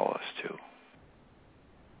Sundberg would call us to.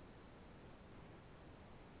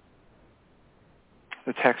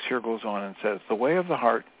 The text here goes on and says, the way of the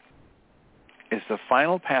heart is the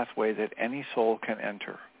final pathway that any soul can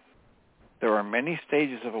enter. There are many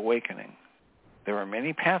stages of awakening. There are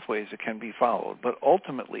many pathways that can be followed, but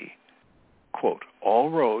ultimately, quote, all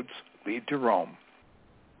roads lead to Rome,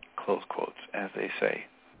 close quotes, as they say.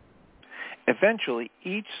 Eventually,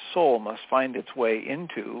 each soul must find its way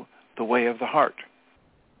into the way of the heart.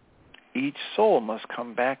 Each soul must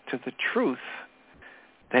come back to the truth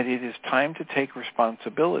that it is time to take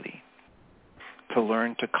responsibility, to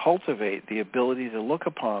learn to cultivate the ability to look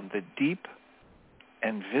upon the deep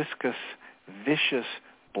and viscous, vicious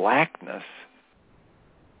blackness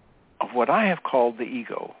of what I have called the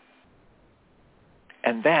ego.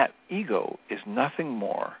 And that ego is nothing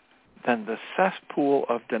more than the cesspool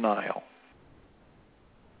of denial.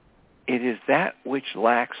 It is that which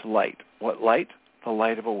lacks light. What light? The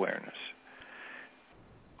light of awareness.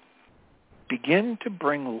 Begin to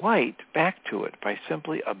bring light back to it by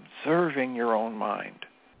simply observing your own mind,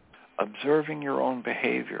 observing your own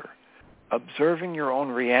behavior, observing your own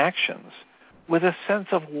reactions with a sense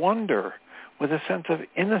of wonder, with a sense of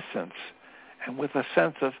innocence, and with a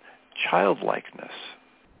sense of childlikeness.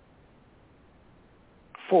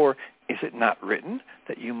 For is it not written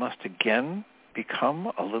that you must again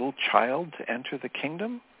become a little child to enter the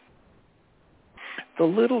kingdom? The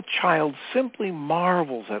little child simply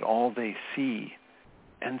marvels at all they see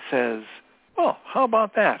and says, well, how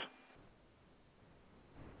about that?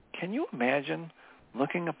 Can you imagine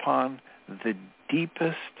looking upon the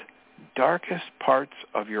deepest, darkest parts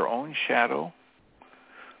of your own shadow,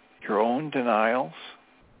 your own denials,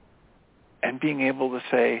 and being able to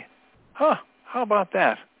say, how about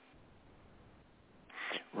that?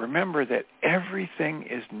 Remember that everything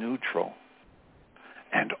is neutral.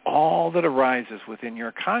 and all that arises within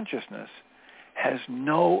your consciousness has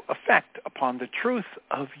no effect upon the truth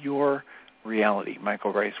of your reality.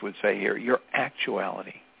 Michael Ryce would say here, your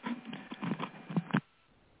actuality.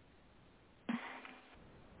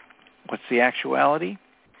 What's the actuality?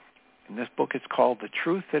 In this book, it's called The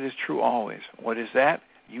Truth That Is True Always. What is that?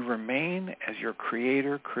 You remain as your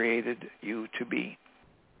Creator created you to be.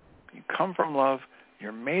 You come from love.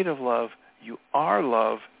 You're made of love. You are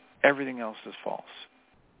love. Everything else is false.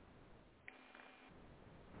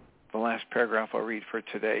 The last paragraph I'll read for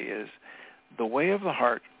today is, the way of the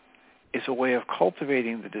heart is a way of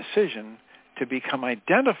cultivating the decision to become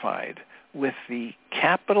identified with the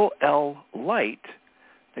capital L light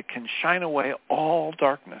that can shine away all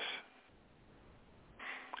darkness.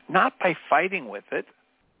 Not by fighting with it,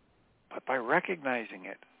 but by recognizing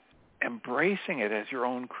it, embracing it as your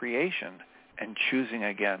own creation, and choosing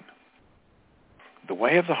again. The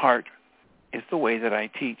way of the heart is the way that I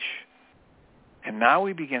teach. And now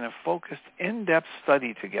we begin a focused, in-depth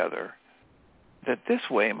study together that this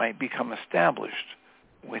way might become established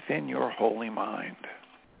within your holy mind.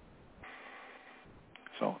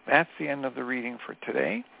 So that's the end of the reading for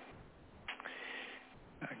today.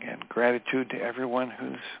 Again, gratitude to everyone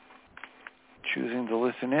who's choosing to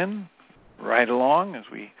listen in right along as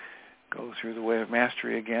we go through the Way of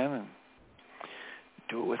Mastery again and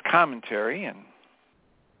do it with commentary. And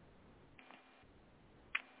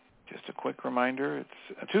just a quick reminder, it's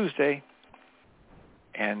a Tuesday,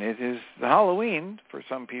 and it is the Halloween for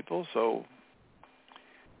some people, so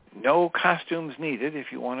no costumes needed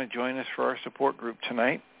if you want to join us for our support group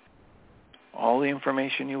tonight. All the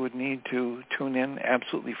information you would need to tune in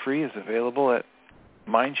absolutely free is available at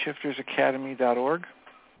MindShiftersAcademy.org.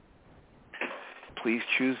 Please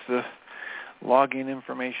choose the login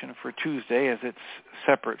information for Tuesday as it's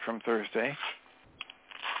separate from Thursday.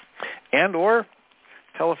 And or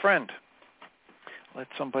tell a friend. Let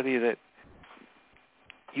somebody that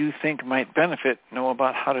you think might benefit know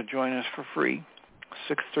about how to join us for free.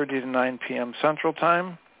 6:30 to 9 p.m. Central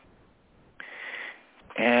Time.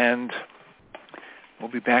 And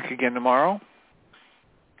we'll be back again tomorrow.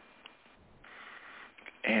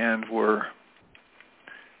 And we're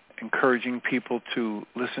encouraging people to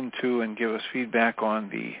listen to and give us feedback on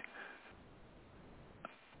the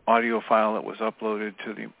audio file that was uploaded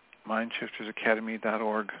to the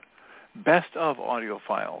MindShiftersAcademy.org Best of Audio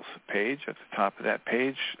Files page. At the top of that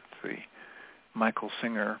page, it's the Michael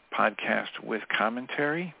Singer podcast with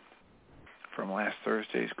commentary from last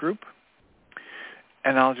Thursday's group.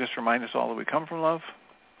 And I'll just remind us all that we come from love.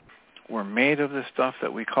 We're made of this stuff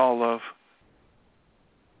that we call love.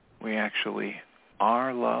 We actually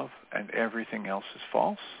are love, and everything else is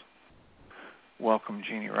false. Welcome,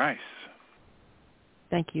 Jeanie Ryce.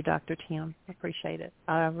 Thank you, Dr. Tim. I appreciate it.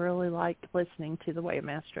 I really liked listening to The Way of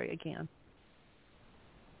Mastery again.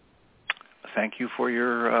 Thank you for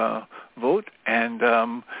your vote, and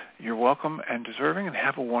you're welcome and deserving, and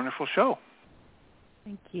have a wonderful show.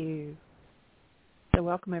 Thank you. So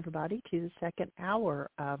welcome, everybody, to the second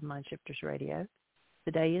hour of MindShifters Radio.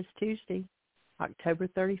 Today is Tuesday, October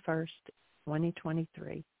 31st,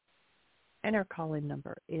 2023, and our call-in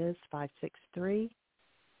number is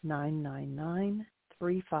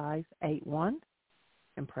 563-999-3581,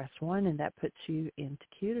 and press 1, and that puts you into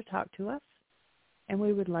queue to talk to us. And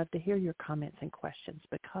we would love to hear your comments and questions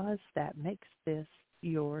because that makes this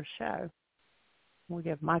your show. We'll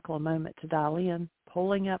give Michael a moment to dial in,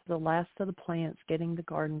 pulling up the last of the plants, getting the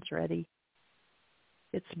gardens ready.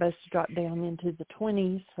 It's supposed to drop down into the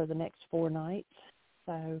 20s for the next 4 nights.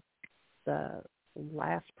 So the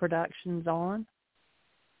last production's on,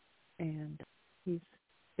 and he's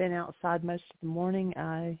been outside most of the morning.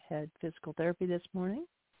 I had physical therapy this morning,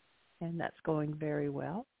 and that's going very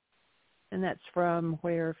well. And that's from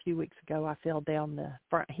where a few weeks ago I fell down the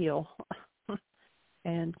front hill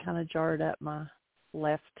and kind of jarred up my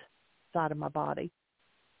left side of my body.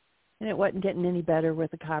 And it wasn't getting any better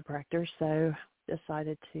with the chiropractor, so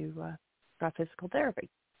decided to try physical therapy.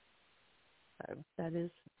 So that is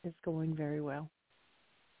going very well.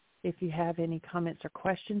 If you have any comments or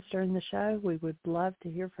questions during the show, we would love to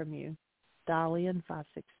hear from you. Dial in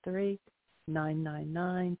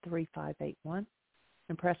 563-999-3581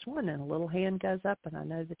 and press 1, and a little hand goes up, and I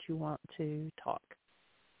know that you want to talk.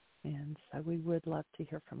 And so we would love to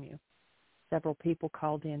hear from you. Several people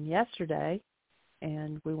called in yesterday,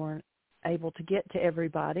 and we weren't able to get to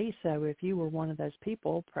everybody. So if you were one of those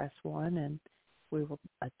people, press 1, and we will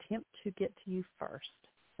attempt to get to you first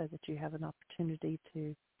so that you have an opportunity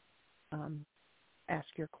to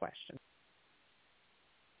ask your question.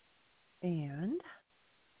 And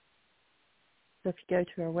So if you go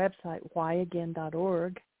to our website,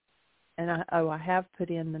 whyagain.org, and I have put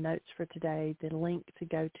in the notes for today the link to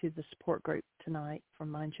go to the support group tonight from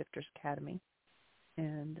MindShifters Academy.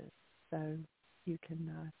 And so you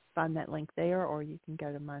can find that link there, or you can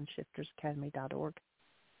go to mindshiftersacademy.org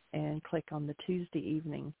and click on the Tuesday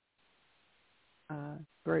evening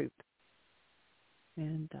group.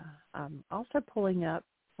 And I'm also pulling up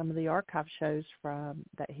some of the archive shows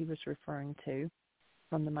that he was referring to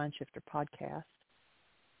from the MindShifter podcast.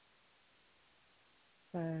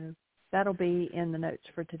 So that'll be in the notes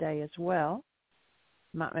for today as well.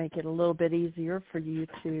 Might make it a little bit easier for you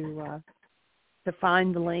to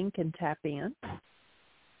find the link and tap in.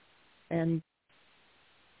 And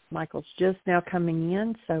Michael's just now coming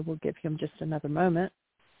in, so we'll give him just another moment.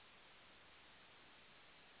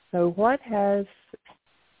 So what has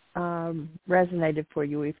resonated for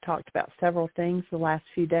you? We've talked about several things the last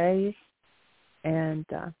few days, and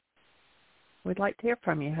we'd like to hear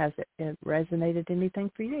from you. Has it resonated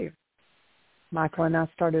anything for you? Michael and I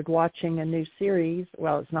started watching a new series.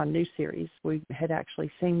 Well, it's not a new series. We had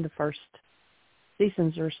actually seen the first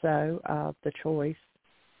seasons or so of The Choice.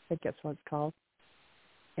 I think that's what it's called.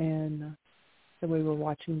 And so we were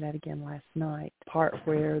watching that again last night, part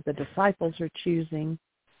where the disciples are choosing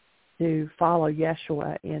to follow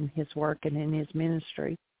Yeshua in his work and in his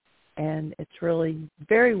ministry. And it's really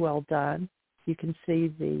very well done. You can see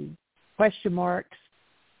the question marks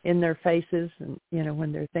in their faces, and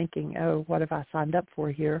when they're thinking, oh, what have I signed up for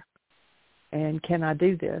here? And can I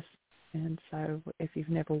do this? And so if you've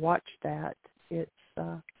never watched that, it's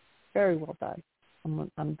very well done.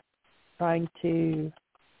 I'm trying to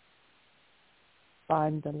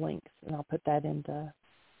find the links, and I'll put that in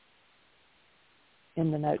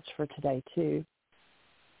the notes for today too.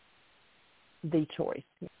 The Choice.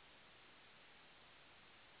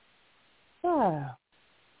 So,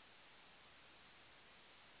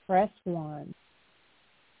 press 1.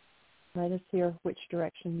 Let us hear which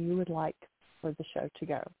direction you would like for the show to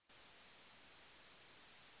go.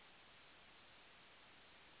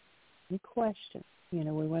 Any questions?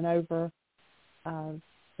 We went over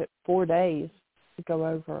 4 days to go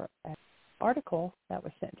over an article that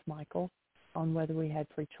was sent to Michael on whether we had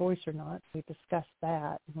free choice or not. We discussed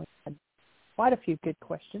that, and we had quite a few good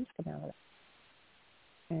questions come out of it.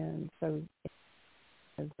 And so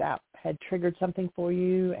if that had triggered something for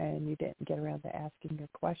you and you didn't get around to asking your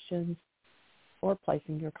questions or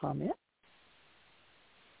placing your comment,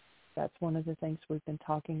 that's one of the things we've been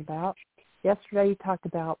talking about. Yesterday you talked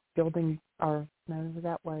about building brain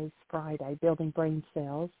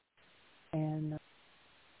cells. And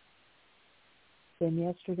then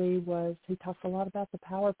yesterday he talked a lot about the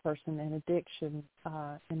power person and addiction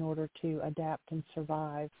in order to adapt and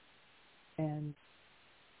survive. And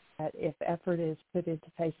that if effort is put into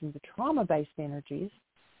facing the trauma-based energies,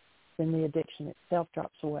 then the addiction itself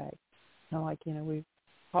drops away. We've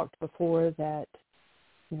talked before that,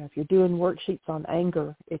 if you're doing worksheets on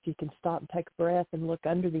anger, if you can stop and take a breath and look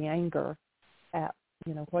under the anger at,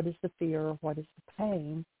 what is the fear, what is the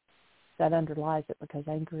pain that underlies it, because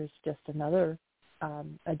anger is just another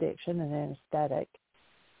addiction and anesthetic,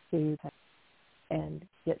 and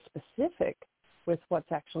get specific with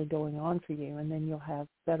what's actually going on for you, and then you'll have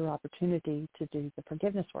better opportunity to do the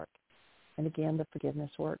forgiveness work. And again, the forgiveness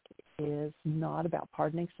work is not about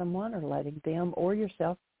pardoning someone or letting them or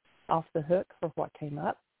yourself off the hook for what came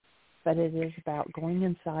up, but it is about going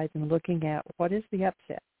inside and looking at what is the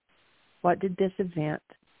upset. What did this event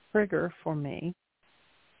trigger for me?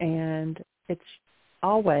 And it's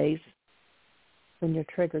always, when you're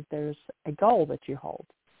triggered, there's a goal that you hold.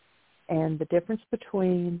 And the difference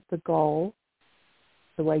between the goal,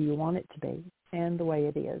 the way you want it to be, and the way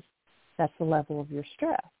it is, that's the level of your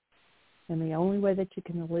stress. And the only way that you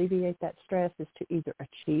can alleviate that stress is to either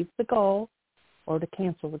achieve the goal or to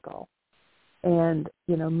cancel the goal. And,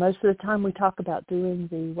 most of the time we talk about doing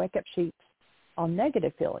the wake-up sheets on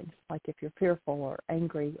negative feelings, like if you're fearful or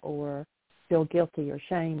angry or feel guilty or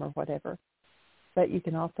shame or whatever. But you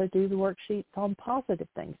can also do the worksheets on positive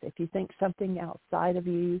things. If you think something outside of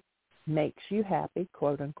you makes you happy,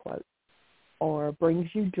 quote unquote, or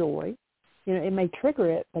brings you joy, it may trigger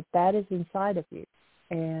it, but that is inside of you.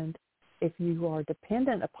 And if you are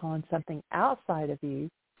dependent upon something outside of you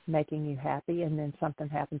making you happy, and then something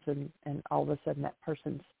happens and all of a sudden that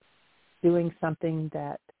person's doing something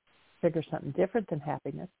that triggers something different than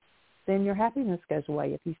happiness, then your happiness goes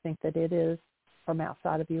away if you think that it is from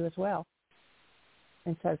outside of you as well.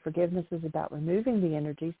 And so forgiveness is about removing the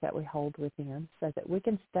energies that we hold within so that we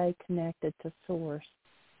can stay connected to Source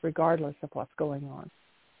regardless of what's going on.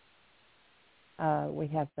 We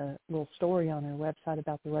have the little story on our website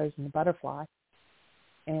about the rose and the butterfly.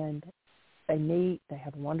 and they meet, they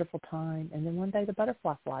have a wonderful time, and then one day the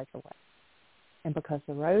butterfly flies away. And because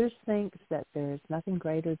the rose thinks that there is nothing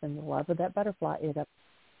greater than the love of that butterfly,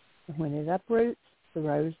 when it uproots, the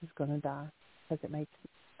rose is going to die because it makes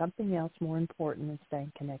something else more important than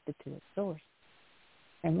staying connected to its source.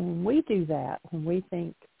 And when we do that, when we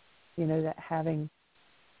think, that having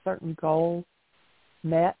certain goals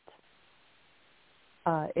met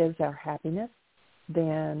is our happiness,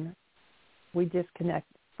 then we disconnect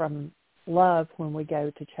from love when we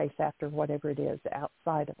go to chase after whatever it is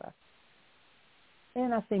outside of us.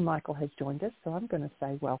 And I see Michael has joined us, so I'm going to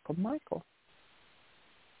say welcome, Michael.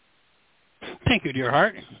 Thank you, dear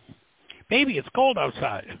heart. Baby, it's cold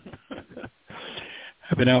outside.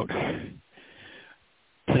 I've been out.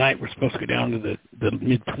 Tonight we're supposed to go down to the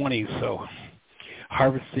mid-20s, so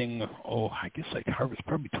harvesting, I guess I could harvest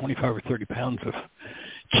probably 25 or 30 pounds of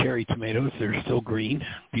cherry tomatoes. They're still green,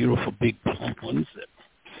 beautiful big plump ones that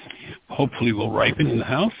hopefully will ripen in the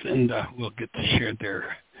house, and we'll get to share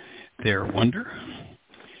their wonder.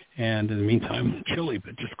 And in the meantime, chilly,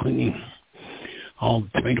 but just cleaning all the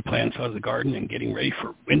tomato plants out of the garden and getting ready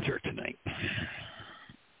for winter tonight.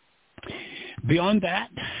 Beyond that,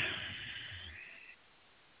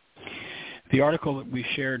 the article that we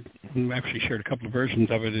shared, we actually shared a couple of versions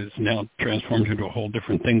of it, is now transformed into a whole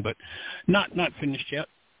different thing, but not finished yet.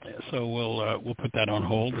 So we'll put that on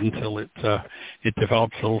hold until it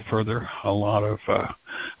develops a little further. A lot of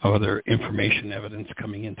other information, evidence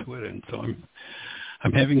coming into it, and so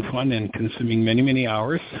I'm having fun and consuming many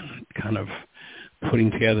hours, kind of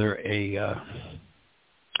putting together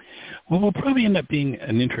will probably end up being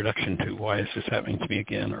an introduction to why is this happening to me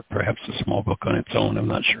again, or perhaps a small book on its own. I'm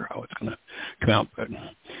not sure how it's going to come out, but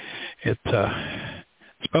it's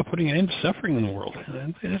about putting an end to suffering in the world.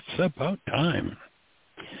 It's about time.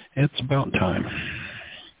 It's about time.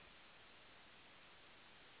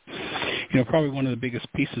 Probably one of the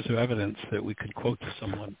biggest pieces of evidence that we could quote to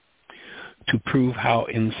someone to prove how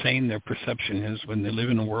insane their perception is when they live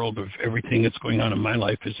in a world of everything that's going on in my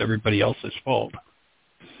life is everybody else's fault,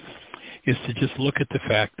 is to just look at the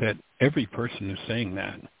fact that every person who's saying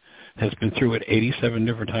that has been through it 87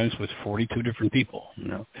 different times with 42 different people.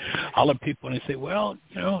 I'll have people when they say, well,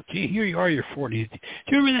 gee, here you are, you're 40. Do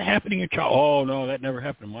you remember that happening in your childhood? Oh, no, that never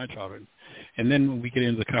happened in my childhood. And then when we get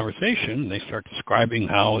into the conversation, they start describing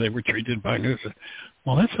how they were treated by nurses.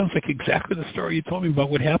 Well, that sounds like exactly the story you told me about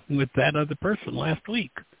what happened with that other person last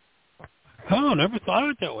week. Oh, never thought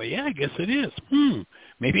of it that way. Yeah, I guess it is.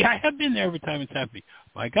 Maybe I have been there every time it's happening.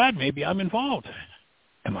 My God, maybe I'm involved.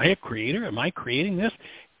 Am I a creator? Am I creating this?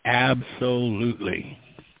 Absolutely.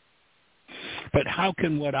 But how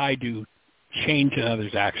can what I do change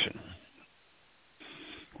another's action?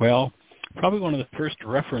 Well, probably one of the first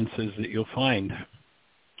references that you'll find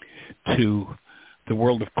to the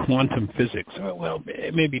world of quantum physics. Well,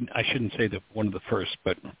 maybe I shouldn't say that one of the first,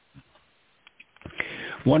 but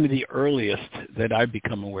one of the earliest that I've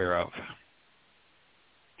become aware of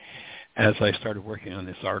as I started working on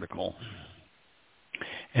this article.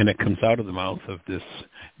 And it comes out of the mouth of this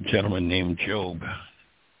gentleman named Job.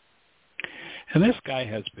 And this guy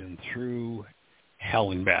has been through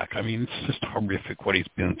hell and back. I mean, it's just horrific what he's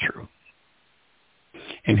been through.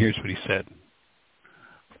 And here's what he said.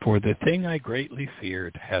 For the thing I greatly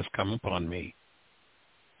feared has come upon me,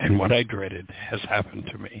 and what I dreaded has happened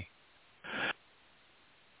to me.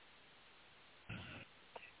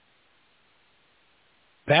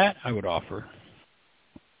 That, I would offer,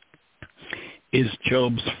 is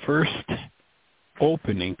Job's first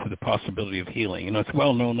opening to the possibility of healing. It's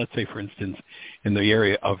well known, let's say, for instance, in the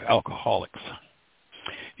area of alcoholics.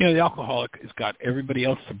 The alcoholic has got everybody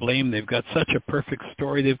else to blame. They've got such a perfect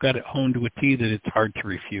story. They've got it honed to a T that it's hard to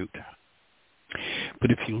refute. But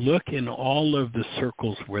if you look in all of the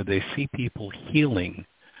circles where they see people healing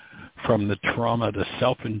from the trauma, the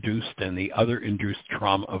self-induced and the other induced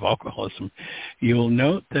trauma of alcoholism, you'll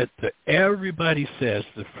note that everybody says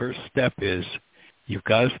the first step is you've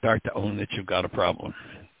got to start to own that you've got a problem.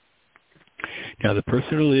 Now, the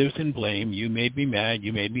person who lives in blame, you made me mad,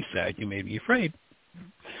 you made me sad, you made me afraid.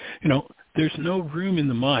 There's no room in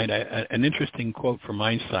the mind. An interesting quote from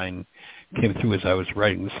Einstein came through as I was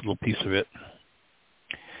writing this little piece of it.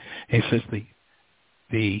 He says,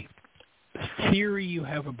 the theory you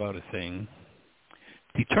have about a thing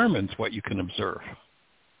determines what you can observe.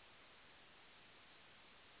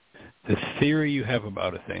 The theory you have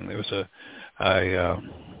about a thing. There was a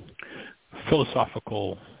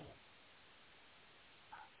philosophical,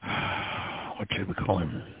 what should we call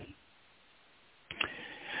him?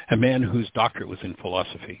 A man whose doctorate was in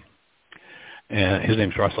philosophy. And his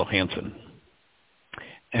name's Russell Hansen.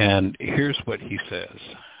 And here's what he says.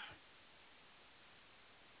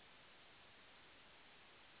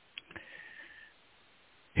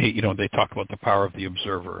 They talk about the power of the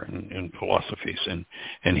observer in philosophies,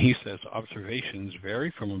 and he says observations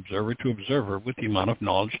vary from observer to observer with the amount of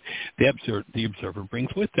knowledge the observer brings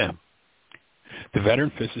with them. The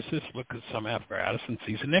veteran physicist looks at some apparatus and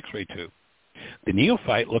sees an X-ray tube. The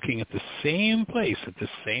neophyte, looking at the same place, at the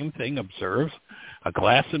same thing, observes a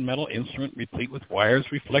glass and metal instrument replete with wires,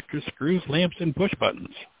 reflectors, screws, lamps, and push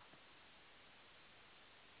buttons.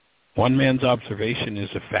 One man's observation is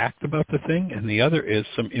a fact about the thing, and the other is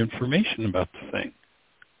some information about the thing.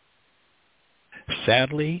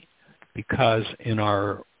 Sadly, because in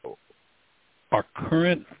our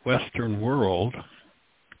current Western world,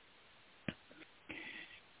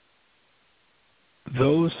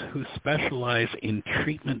 those who specialize in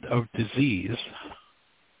treatment of disease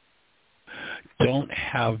don't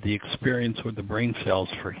have the experience or the brain cells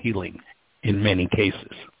for healing in many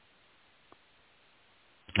cases.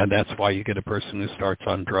 And that's why you get a person who starts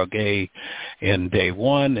on drug A in day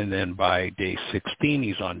 1, and then by day 16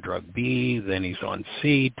 he's on drug B, then he's on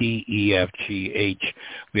C, D, E, F, G, H.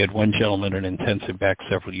 We had one gentleman in intensive back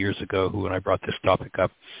several years ago who, when I brought this topic up,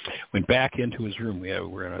 went back into his room.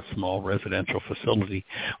 We're in a small residential facility.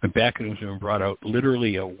 Went back into his room and brought out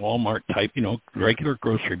literally a Walmart type, regular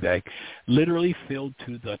grocery bag, literally filled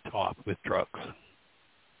to the top with drugs.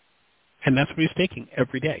 And that's what he's taking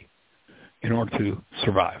every day in order to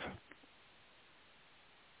survive.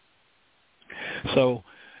 So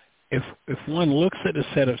if one looks at a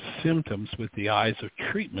set of symptoms with the eyes of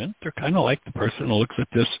treatment, they're kind of like the person who looks at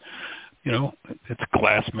this, it's a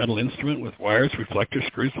glass metal instrument with wires, reflectors,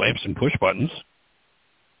 screws, lamps, and push buttons.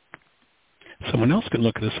 Someone else can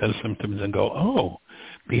look at a set of symptoms and go, oh,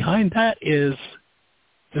 behind that is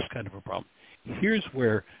this kind of a problem. Here's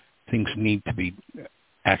where things need to be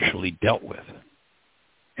actually dealt with.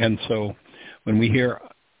 And so when we hear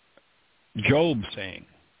Job saying,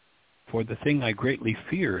 for the thing I greatly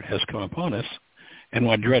feared has come upon us, and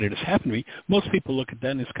what I dreaded has happened to me, most people look at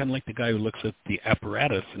that and it's kind of like the guy who looks at the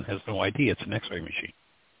apparatus and has no idea it's an X-ray machine.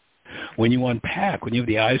 When you unpack, when you have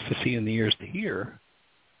the eyes to see and the ears to hear,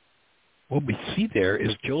 what we see there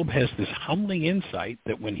is Job has this humbling insight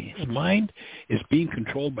that when his mind is being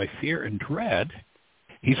controlled by fear and dread,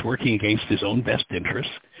 he's working against his own best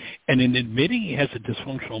interests. And in admitting he has a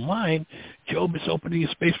dysfunctional mind, Job is opening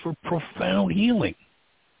a space for profound healing.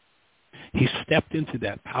 He stepped into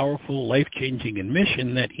that powerful, life-changing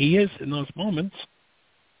admission that he is, in those moments,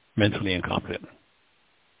 mentally incompetent.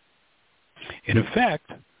 In effect,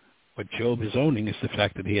 what Job is owning is the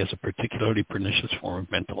fact that he has a particularly pernicious form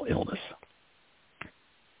of mental illness.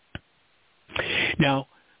 Now,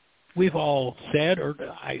 we've all said, or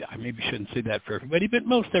I maybe shouldn't say that for everybody, but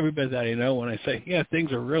most everybody that I know, when I say, yeah,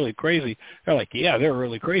 things are really crazy, they're like, yeah, they're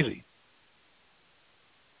really crazy.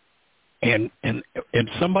 And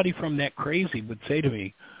somebody from that crazy would say to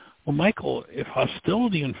me, well, Michael, if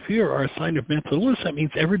hostility and fear are a sign of mental illness, that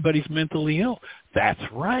means everybody's mentally ill. That's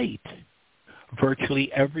right.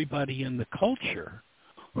 Virtually everybody in the culture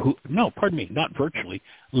not virtually,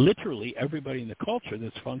 literally everybody in the culture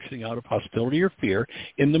that's functioning out of hostility or fear,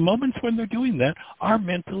 in the moments when they're doing that, are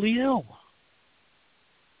mentally ill.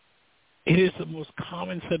 It is the most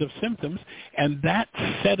common set of symptoms, and that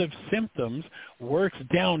set of symptoms works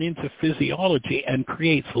down into physiology and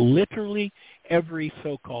creates literally every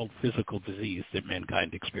so-called physical disease that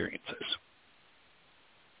mankind experiences.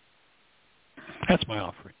 That's my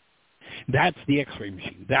offering. That's the X-ray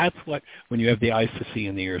machine. That's what, when you have the eyes to see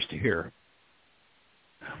and the ears to hear,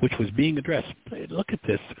 which was being addressed. Look at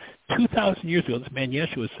this. 2,000 years ago, this man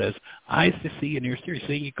Yeshua says, eyes to see and ears to hear. He's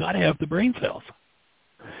saying you've got to have the brain cells.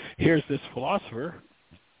 Here's this philosopher,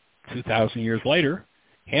 2,000 years later,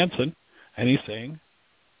 Hansen, and he's saying,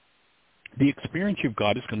 the experience you've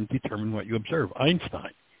got is going to determine what you observe.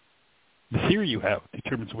 Einstein, the theory you have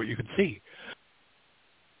determines what you can see.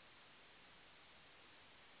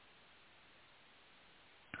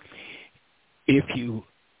 If you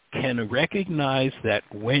can recognize that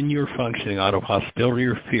when you're functioning out of hostility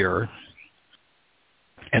or fear,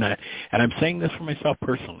 and I'm saying this for myself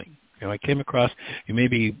personally. I came across,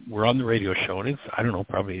 maybe we're on the radio show, and it's, I don't know,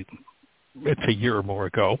 probably it's a year or more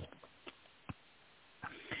ago,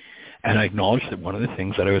 and I acknowledged that one of the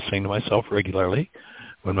things that I was saying to myself regularly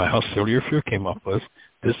when my hostility or fear came up was,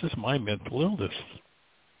 this is my mental illness.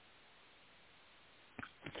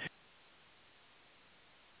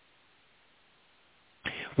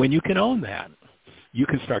 When you can own that, you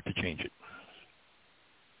can start to change it.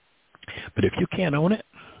 But if you can't own it,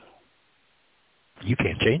 you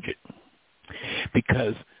can't change it.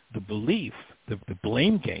 Because the belief, the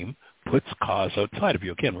blame game, puts cause outside of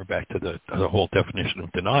you. Again, we're back to the whole definition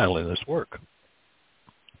of denial in this work.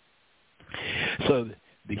 So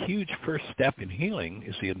the huge first step in healing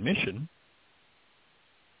is the admission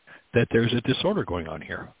that there's a disorder going on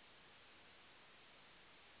here.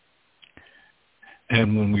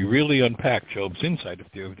 And when we really unpack Job's insight, if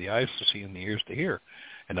you have the eyes to see and the ears to hear,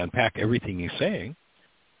 and unpack everything he's saying,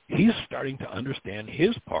 he's starting to understand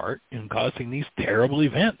his part in causing these terrible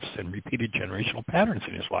events and repeated generational patterns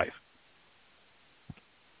in his life.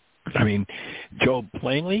 I mean, Job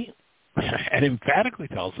plainly and emphatically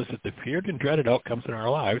tells us that the feared and dreaded outcomes in our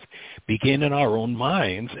lives begin in our own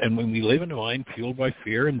minds, and when we live in a mind fueled by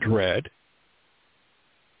fear and dread,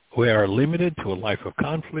 we are limited to a life of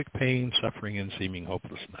conflict, pain, suffering, and seeming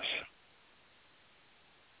hopelessness.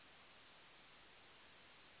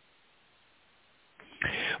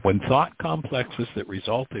 When thought complexes that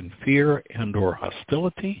result in fear and or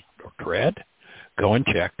hostility or dread go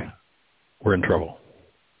unchecked, we're in trouble.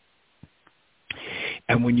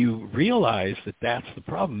 And when you realize that that's the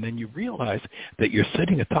problem, then you realize that you're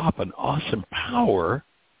sitting atop an awesome power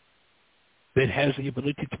that has the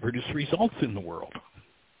ability to produce results in the world.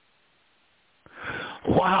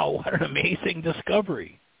 Wow, what an amazing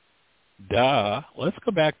discovery. Duh. Let's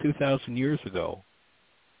go back 2,000 years ago.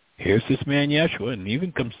 Here's this man Yeshua, and he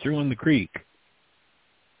even comes through in the Greek.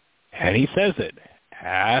 And he says it,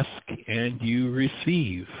 ask and you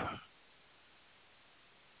receive.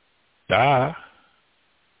 Duh.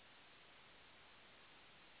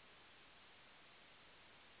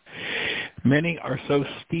 Many are so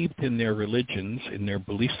steeped in their religions, in their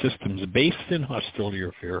belief systems based in hostility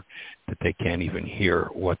or fear, that they can't even hear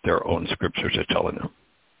what their own scriptures are telling them.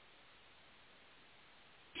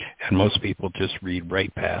 And most people just read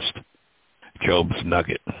right past Job's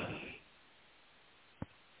nugget,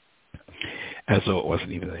 as though it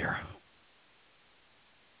wasn't even there.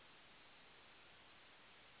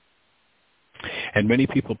 And many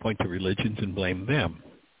people point to religions and blame them.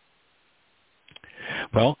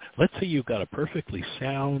 Well, let's say you've got a perfectly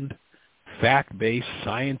sound, fact-based,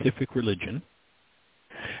 scientific religion,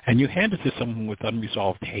 and you hand it to someone with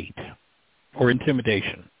unresolved hate or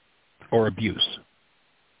intimidation or abuse.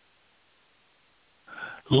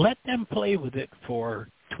 Let them play with it for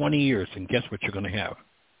 20 years, and guess what you're going to have?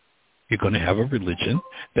 You're going to have a religion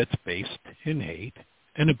that's based in hate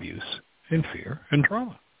and abuse and fear and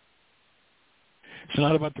trauma. It's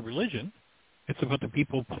not about the religion. It's about the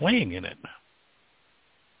people playing in it.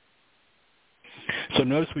 So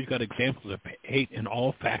notice we've got examples of hate in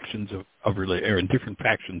all factions of religion, or in different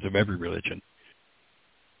factions of every religion.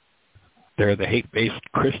 They're the hate-based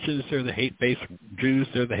Christians, they're the hate-based Jews,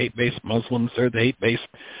 they're the hate-based Muslims, they're the hate-based,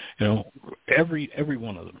 every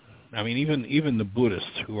one of them. I mean, even the Buddhists,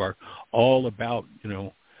 who are all about,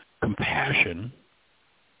 compassion,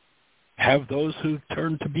 have those who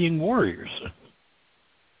turn to being warriors.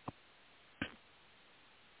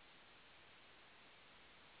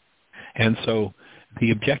 And so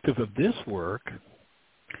the objective of this work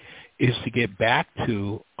is to get back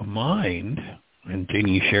to a mind, and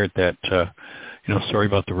Jeannie shared that, story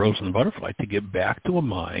about the rose and the butterfly, to get back to a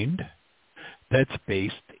mind that's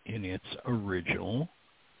based in its original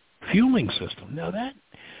fueling system. Now that,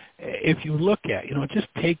 if you look at, just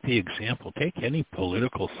take the example, take any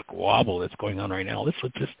political squabble that's going on right now. Let's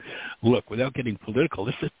just look, without getting political,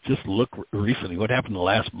 let's just look recently, what happened the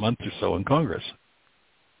last month or so in Congress.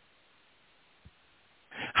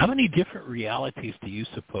 How many different realities do you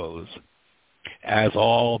suppose, as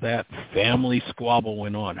all that family squabble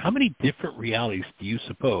went on, how many different realities do you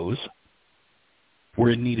suppose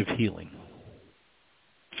were in need of healing?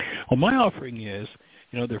 Well, my offering is,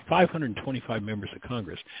 there are 525 members of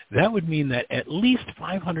Congress. That would mean that at least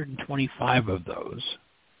 525 of those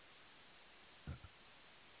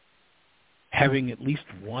having at least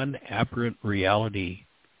one aberrant reality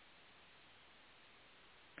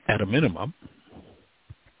at a minimum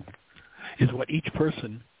is what each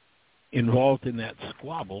person involved in that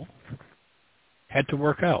squabble had to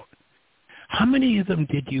work out. How many of them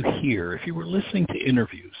did you hear, if you were listening to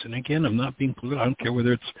interviews, and again, I'm not being political, I don't care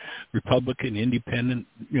whether it's Republican, Independent,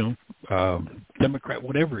 Democrat,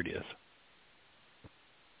 whatever it is.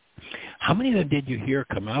 How many of them did you hear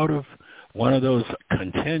come out of one of those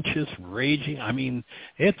contentious, raging,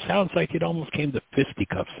 it sounds like it almost came to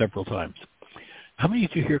fisticuffs several times. How many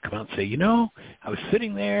did you hear come out and say, I was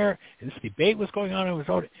sitting there, and this debate was going on,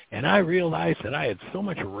 and I realized that I had so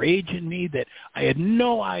much rage in me that I had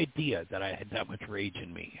no idea that I had that much rage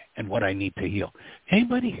in me and what I need to heal.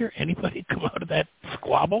 Anybody come out of that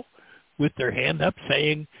squabble with their hand up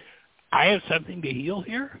saying, I have something to heal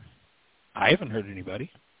here? I haven't heard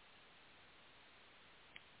anybody.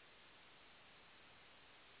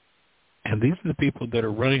 And these are the people that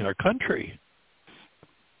are running our country.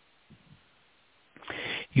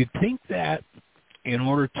 You'd think that in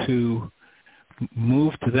order to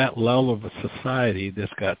move to that level of a society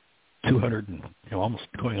that's got 200, almost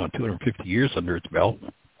going on 250 years under its belt,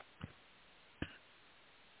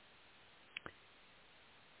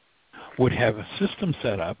 would have a system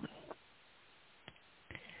set up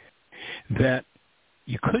that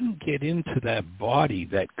you couldn't get into that body,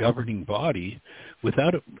 that governing body,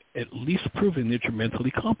 without at least proving that you're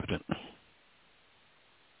mentally competent,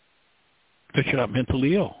 that you're not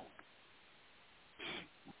mentally ill.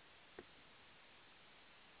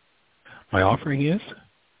 My offering is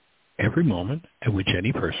every moment at which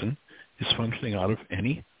any person is functioning out of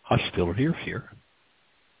any hostility or fear,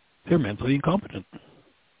 they're mentally incompetent.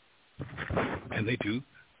 And they do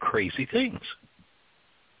crazy things.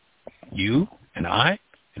 You and I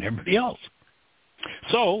and everybody else.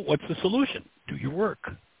 So what's the solution? Do your work.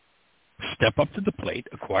 Step up to the plate,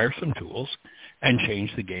 acquire some tools, and change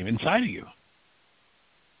the game inside of you.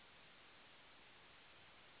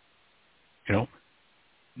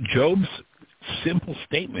 Job's simple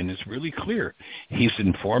statement is really clear. He's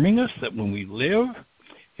informing us that when we live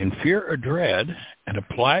in fear or dread and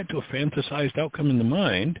apply it to a fantasized outcome in the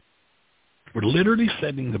mind, we're literally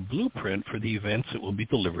setting the blueprint for the events that will be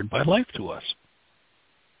delivered by life to us.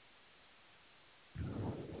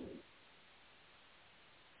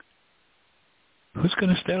 Who's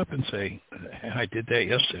going to stand up and say, I did that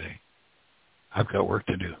yesterday. I've got work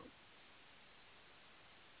to do.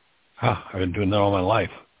 I've been doing that all my life.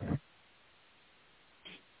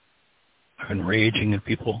 I've been raging at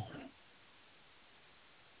people.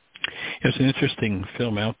 There's an interesting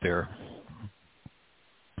film out there.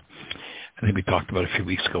 I think we talked about it a few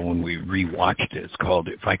weeks ago when we rewatched it. It's called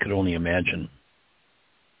If I Could Only Imagine.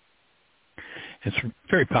 It's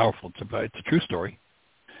very powerful. It's a true story.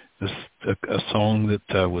 It's a song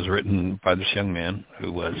that was written by this young man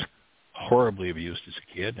who was horribly abused as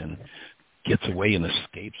a kid and gets away and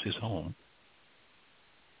escapes his home.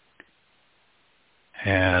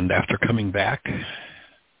 And after coming back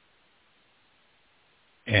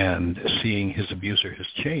and seeing his abuser has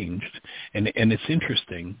changed, and it's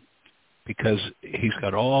interesting because he's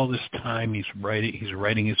got all this time, he's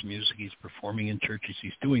writing his music, he's performing in churches,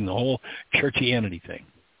 he's doing the whole churchianity thing.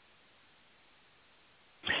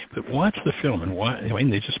 But watch the film,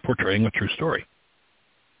 and they're just portraying a true story.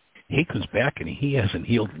 He comes back and he hasn't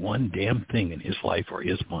healed one damn thing in his life or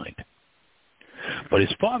his mind. But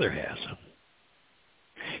his father has.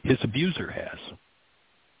 His abuser has.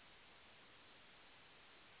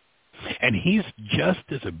 And he's just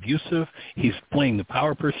as abusive. He's playing the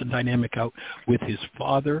power person dynamic out with his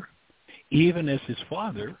father, even as his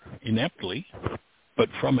father, ineptly, but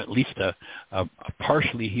from at least a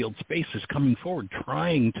partially healed space, is coming forward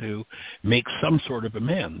trying to make some sort of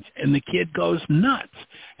amends. And the kid goes nuts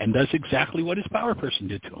and does exactly what his power person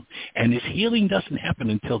did to him. And his healing doesn't happen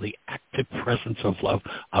until the active presence of love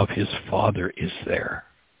of his father is there,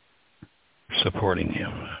 supporting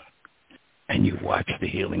him. And you watch the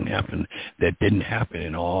healing happen that didn't happen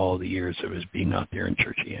in all the years of his being out there in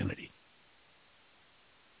churchianity.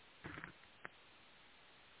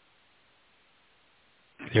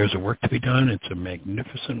 There's a work to be done. It's a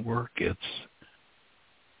magnificent work. It's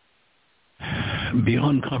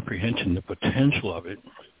beyond comprehension, the potential of it.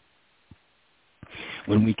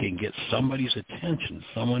 When we can get somebody's attention,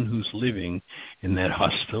 someone who's living in that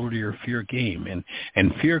hostility or fear game.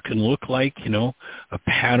 And fear can look like, a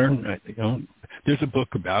pattern. There's a book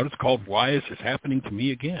about it. It's called Why Is This Happening to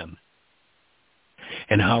Me Again?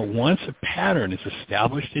 And how once a pattern is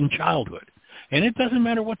established in childhood, and it doesn't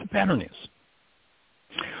matter what the pattern is,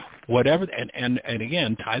 whatever, and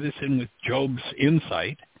again, tie this in with Job's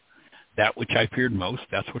insight, that which I feared most,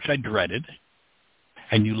 that's which I dreaded.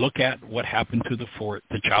 And you look at what happened to the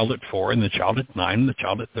child at 4, and the child at 9, and the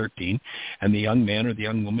child at 13, and the young man or the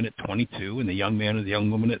young woman at 22, and the young man or the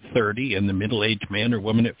young woman at 30, and the middle-aged man or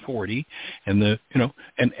woman at 40, and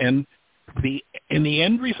in the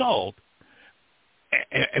end result,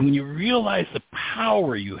 and when you realize the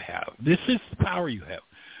power you have, this is the power you have.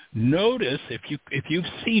 Notice if you've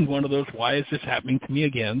seen one of those "Why is this happening to me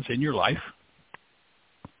agains" in your life,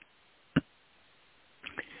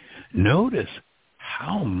 notice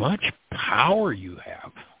how much power you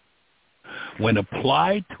have when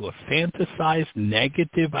applied to a fantasized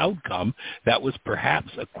negative outcome that was perhaps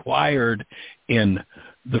acquired in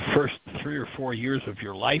the first 3 or 4 years of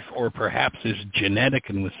your life, or perhaps is genetic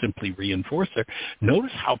and was simply reinforced there.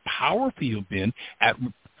 Notice how powerful you've been at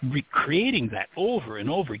recreating that over and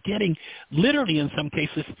over, getting literally in some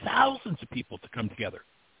cases thousands of people to come together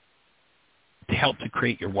to help to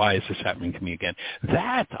create your why is this happening to me again.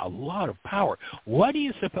 That's a lot of power. What do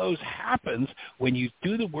you suppose happens when you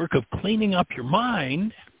do the work of cleaning up your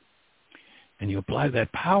mind and you apply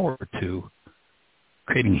that power to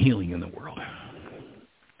creating healing in the world?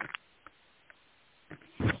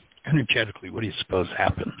 Energetically, what do you suppose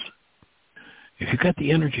happens? If you've got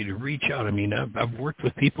the energy to reach out, I mean, I've worked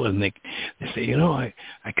with people and they say, you know, I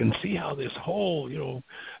can see how this whole,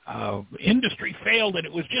 industry failed, and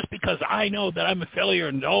it was just because I know that I'm a failure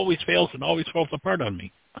and it always fails and always falls apart on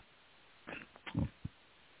me.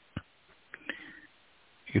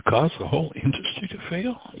 You caused the whole industry to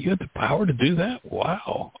fail? You had the power to do that?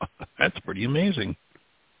 Wow, that's pretty amazing.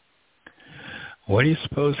 What do you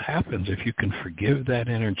suppose happens if you can forgive that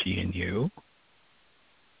energy in you?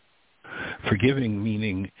 Forgiving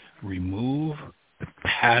meaning remove the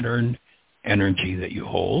pattern energy that you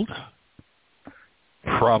hold,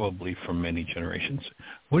 probably from many generations.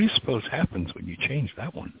 What do you suppose happens when you change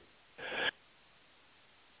that one?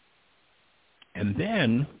 And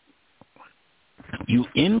then you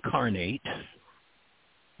incarnate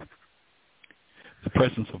the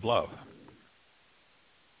presence of love.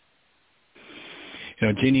 You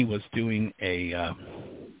know, Jeannie was doing a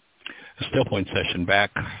still point session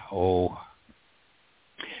back,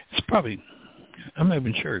 it's probably, I'm not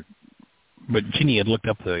even sure, but Jeannie had looked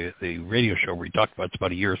up the radio show where he talked about it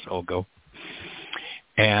about a year or so ago.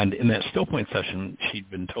 And in that still point session,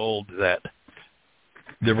 she'd been told that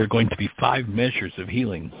there were going to be 5 measures of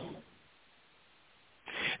healing.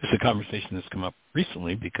 It's a conversation that's come up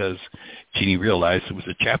recently because Jeannie realized it was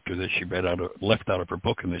a chapter that she left out of her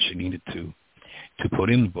book and that she needed to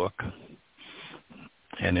put in the book.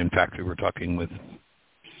 And in fact, we were talking with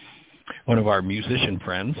one of our musician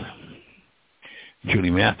friends,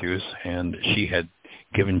 Julie Matthews, and she had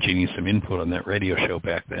given Jeannie some input on that radio show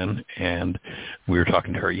back then, and we were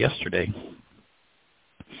talking to her yesterday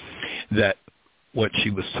that what she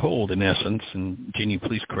was told, in essence, and Jeannie,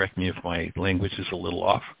 please correct me if my language is a little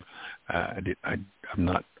off. I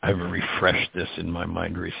haven't refreshed this in my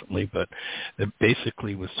mind recently, but it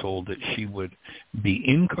basically was told that she would be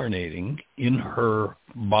incarnating in her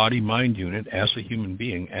body-mind unit as a human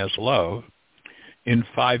being, as love, in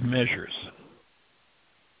 5 measures.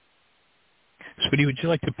 Sweetie, would you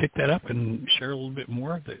like to pick that up and share a little bit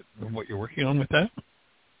more of what you're working on with that?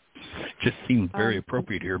 Just seems very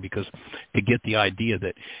appropriate here because to get the idea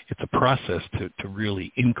that it's a process to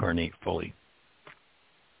really incarnate fully.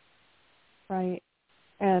 Right.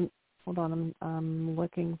 And hold on, I'm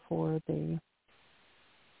looking for the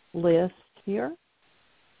list here.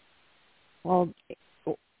 Well,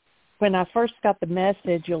 when I first got the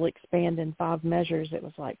message, you'll expand in 5 measures, it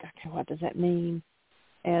was like, okay, what does that mean?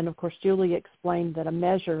 And, of course, Julie explained that a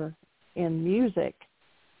measure in music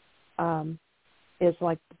is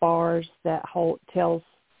like the bars that tells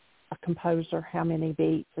a composer how many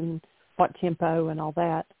beats and what tempo and all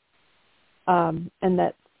that. And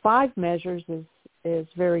that 5 measures is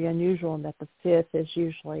very unusual in that the 5th is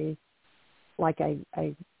usually like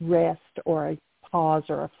a rest or a pause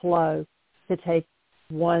or a flow to take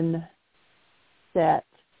one set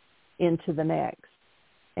into the next.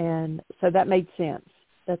 And so that made sense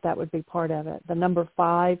that would be part of it. The number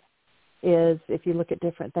 5 is, if you look at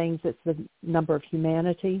different things, it's the number of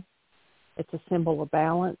humanity. It's a symbol of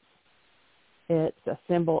balance. It's a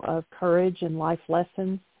symbol of courage and life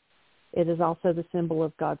lessons. It is also the symbol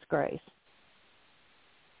of God's grace.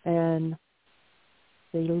 And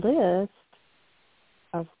the list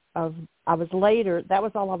of I was later, that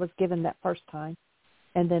was all I was given that first time.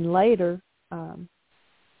 And then later,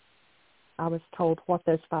 I was told what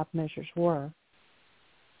those 5 measures were.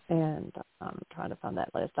 And I'm trying to find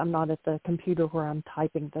that list. I'm not at the computer where I'm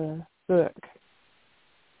typing the book.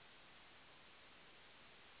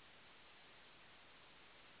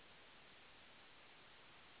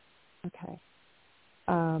 Okay.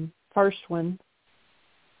 First one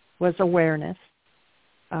was awareness,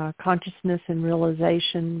 consciousness and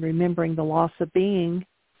realization, remembering the loss of being,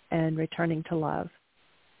 and returning to love.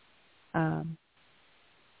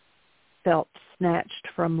 Felt snatched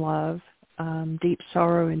from love, deep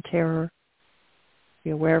sorrow and terror, be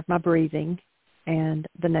aware of my breathing, and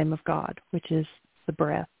the name of God, which is the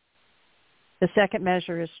breath. The second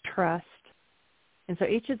measure is trust. And so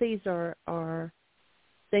each of these are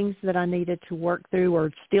things that I needed to work through or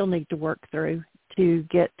still need to work through to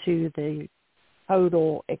get to the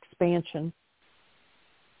total expansion.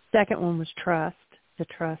 Second one was trust, to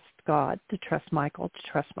trust God, to trust Michael,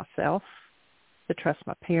 to trust myself, to trust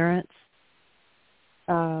my parents.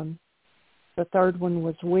 The third one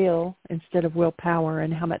was will instead of willpower,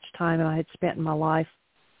 and how much time I had spent in my life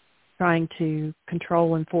trying to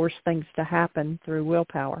control and force things to happen through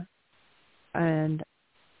willpower. And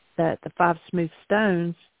that the 5 smooth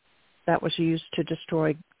stones, that was used to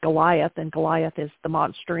destroy Goliath, and Goliath is the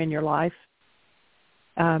monster in your life.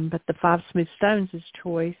 But the 5 smooth stones is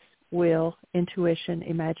choice, will, intuition,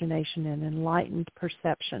 imagination, and enlightened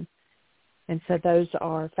perception. And so those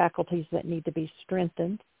are faculties that need to be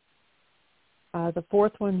strengthened. The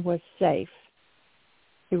 4th one was safe,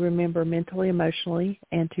 to remember mentally, emotionally,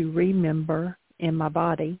 and to remember in my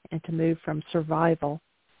body, and to move from survival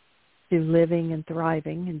to living and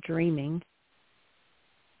thriving and dreaming.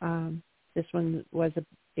 This one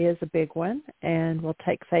is a big one, and will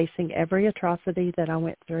take facing every atrocity that I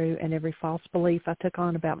went through and every false belief I took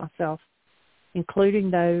on about myself, including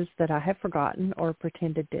those that I have forgotten or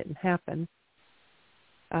pretended didn't happen.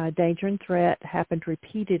 Danger and threat happened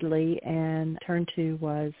repeatedly, and turn to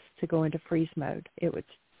was to go into freeze mode. It would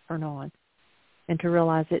turn on. And to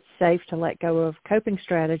realize it's safe to let go of coping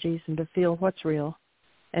strategies and to feel what's real,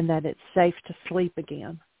 and that it's safe to sleep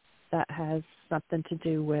again. That has something to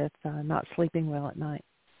do with not sleeping well at night.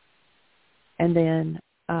 And then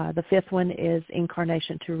the 5th one is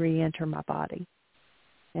incarnation, to re-enter my body.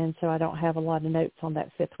 And so I don't have a lot of notes on that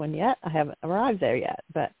 5th one yet. I haven't arrived there yet.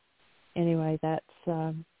 But anyway, that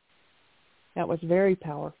was very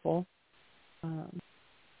powerful.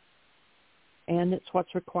 And it's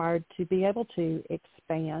what's required to be able to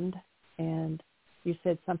expand. And you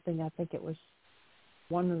said something, I think it was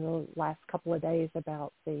one of the last couple of days,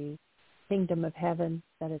 about the kingdom of heaven,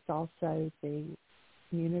 that it's also the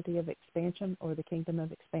community of expansion, or the kingdom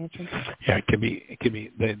of expansion. Yeah, it can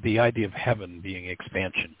be the idea of heaven being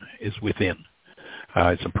expansion is within.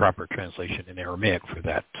 It's a proper translation in Aramaic for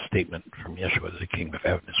that statement from Yeshua, the kingdom of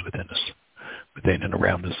heaven is within us, within and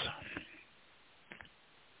around us.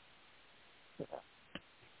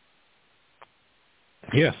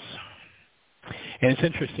 Yes. And it's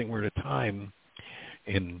interesting, we're at a time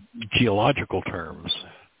in geological terms,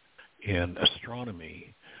 in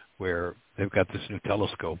astronomy, where they've got this new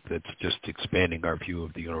telescope that's just expanding our view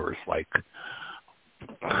of the universe, like,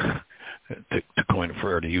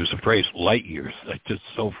 to use a phrase, light years, like just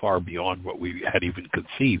so far beyond what we had even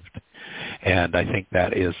conceived. And I think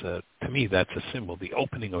that is, to me, that's a symbol. The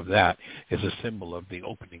opening of that is a symbol of the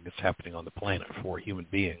opening that's happening on the planet for human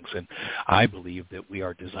beings. And I believe that we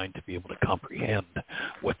are designed to be able to comprehend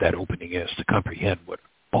what that opening is, to comprehend what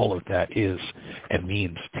all of that is and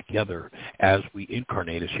means together as we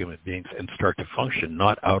incarnate as human beings and start to function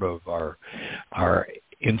not out of our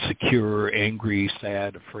insecure, angry,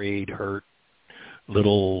 sad, afraid, hurt,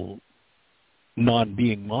 little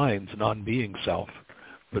non-being minds, non-being self,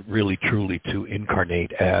 but really truly to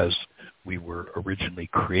incarnate as we were originally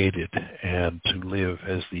created and to live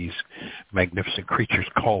as these magnificent creatures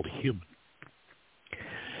called human.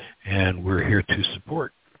 And we're here to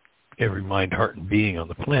support every mind, heart, and being on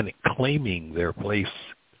the planet claiming their place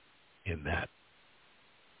in that.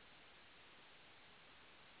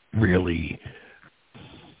 Really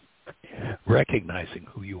recognizing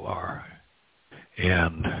who you are.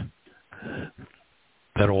 And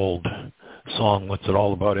that old song, What's It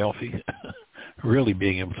All About, Elfie? Really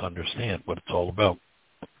being able to understand what it's all about.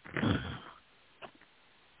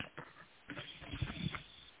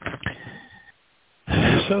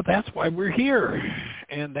 So that's why we're here.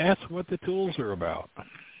 And that's what the tools are about.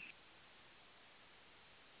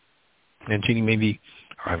 And Jeannie, maybe,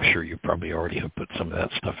 or I'm sure you probably already have put some of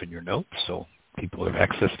that stuff in your notes, so people have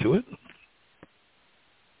access to it.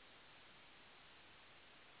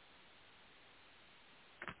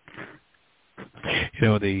 You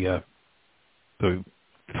know, the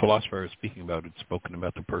philosopher I was speaking about had spoken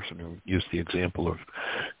about the person who used the example of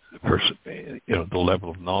the person, you know, the level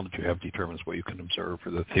of knowledge you have determines what you can observe,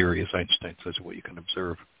 or the theory, as Einstein says, what you can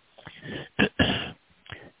observe.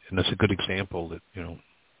 And that's a good example that, you know,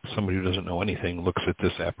 somebody who doesn't know anything looks at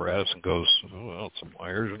this apparatus and goes, oh, well, some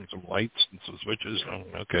wires and some lights and some switches. Oh,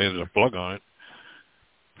 okay, there's a plug on it.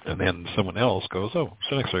 And then someone else goes, oh,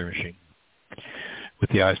 it's an X-ray machine. With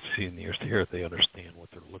the eyes to see and the ears to hear, they understand what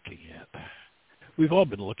they're looking at. We've all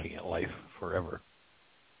been looking at life forever.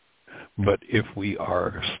 But if we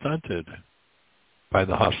are stunted by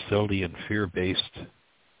the hostility and fear-based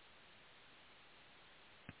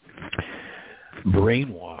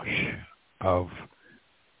brainwash of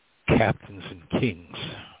captains and kings,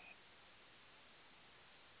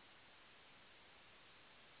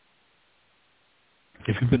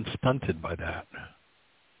 if you've been stunted by that,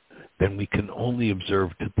 then we can only observe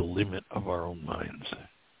to the limit of our own minds.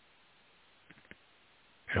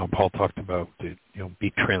 You know, Paul talked about,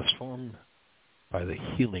 be transformed by the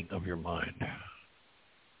healing of your mind.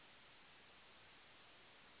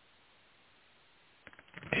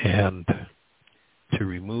 and to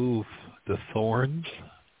remove the thorns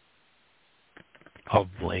of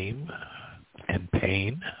blame and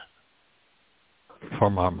pain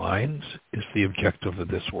from our minds is the objective of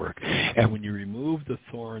this work. And when you remove the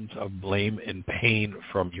thorns of blame and pain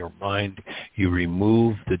from your mind, you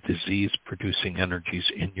remove the disease-producing energies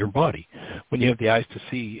in your body. When you have the eyes to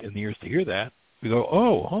see and the ears to hear that, we go,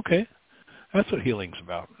 oh, okay, that's what healing's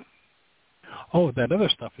about. Oh, that other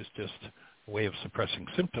stuff is just a way of suppressing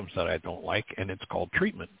symptoms that I don't like, and it's called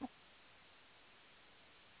treatment.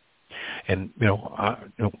 And,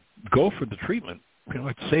 go for the treatment.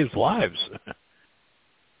 It saves lives.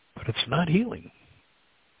 But it's not healing.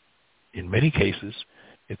 In many cases,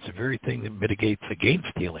 it's the very thing that mitigates against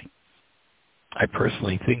healing. I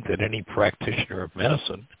personally think that any practitioner of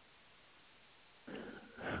medicine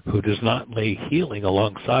who does not lay healing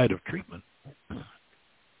alongside of treatment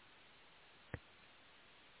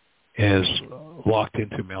is locked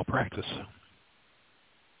into malpractice.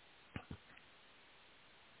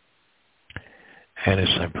 And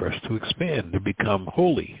it's time for us to expand, to become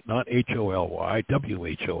holy, not H-O-L-Y,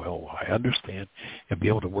 W-H-O-L-Y. Understand and be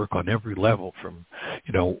able to work on every level from,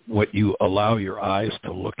 what you allow your eyes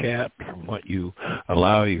to look at, from what you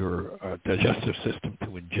allow your digestive system to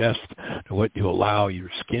ingest, to what you allow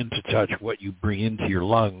your skin to touch, what you bring into your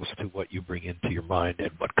lungs, to what you bring into your mind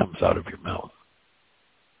and what comes out of your mouth.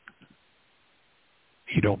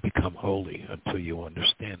 You don't become holy until you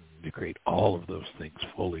understand and integrate all of those things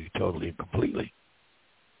fully, totally, and completely.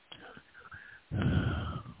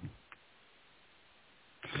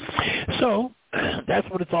 So that's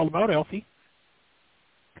what it's all about, Elfie.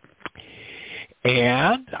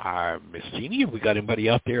 And Miss Jeanie, have we got anybody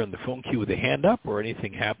out there in the phone queue with a hand up or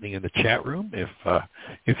anything happening in the chat room?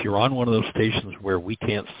 If you're on one of those stations where we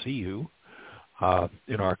can't see you,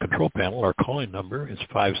 in our control panel, our calling number is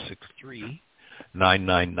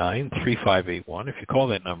 563-999-3581. If you call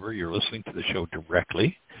that number, you're listening to the show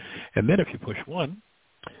directly. And then if you push 1,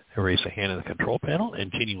 raise a hand in the control panel,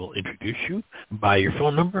 and Jeanie will introduce you by your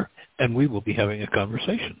phone number, and we will be having a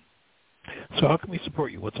conversation. So how can we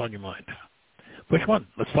support you? What's on your mind? Push 1.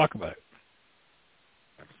 Let's talk about it.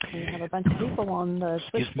 We have a bunch of people on the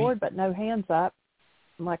switchboard, but no hands up.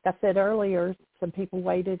 Like I said earlier, some people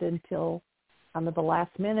waited until kind of the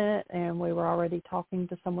last minute, and we were already talking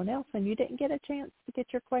to someone else, and you didn't get a chance to get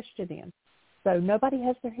your question in. So nobody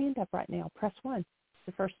has their hand up right now. Press 1.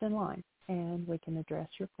 You're first in line, and we can address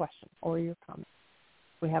your question or your comment.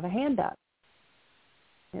 We have a hand up.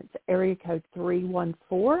 It's area code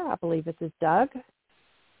 314. I believe this is Doug.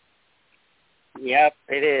 Yep,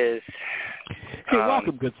 it is. Hey,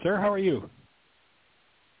 welcome, good sir. How are you?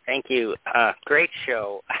 Thank you. Great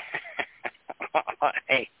show.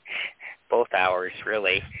 Hey, both hours,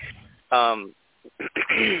 really. I'm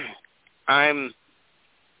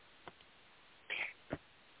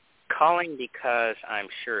calling because I'm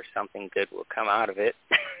sure something good will come out of it.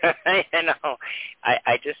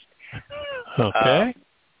 I just okay.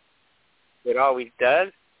 It always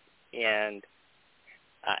does, and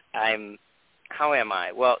how am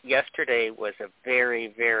I? Well, yesterday was a very,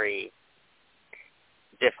 very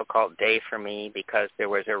difficult day for me because there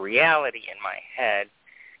was a reality in my head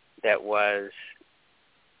that was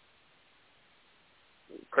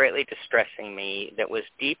greatly distressing me, that was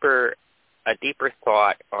a deeper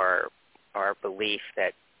thought or belief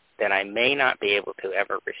that I may not be able to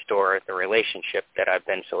ever restore the relationship that I've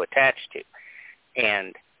been so attached to.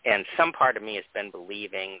 And some part of me has been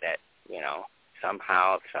believing that,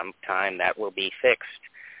 somehow, sometime that will be fixed.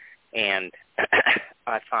 And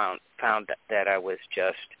I found that I was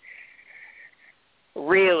just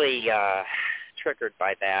really triggered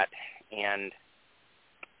by that. And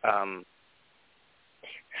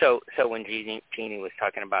so when Jeanie was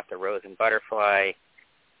talking about the rose and butterfly,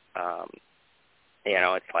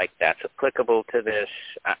 it's like that's applicable to this.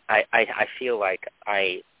 I feel like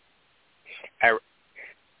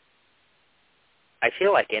I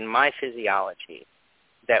feel like in my physiology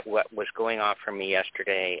that what was going on for me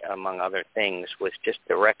yesterday, among other things, was just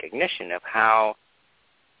the recognition of how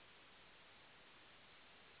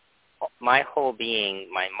my whole being,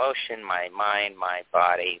 my emotion, my mind, my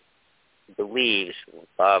body believes,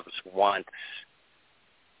 loves, wants,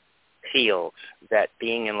 feels that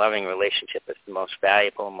being in loving relationship is the most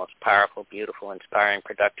valuable, most powerful, beautiful, inspiring,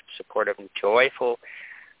 productive, supportive, and joyful,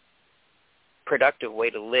 productive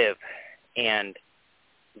way to live. And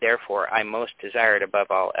therefore, I most desire it above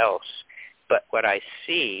all else. But what I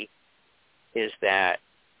see is that,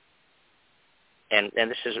 and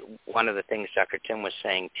this is one of the things Dr. Tim was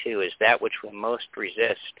saying too, is that which we most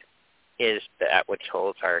resist is that which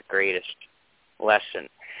holds our greatest lesson.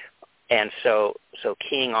 And so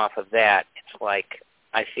keying off of that, it's like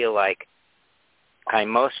I feel like I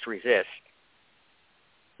most resist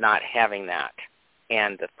not having that,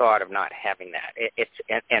 and the thought of not having that.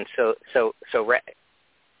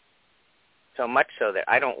 So much so that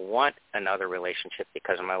I don't want another relationship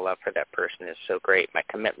because my love for that person is so great. My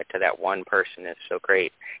commitment to that one person is so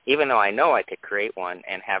great. Even though I know I could create one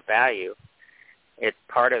and have value, it's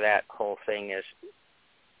part of that whole thing is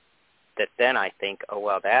that then I think, oh,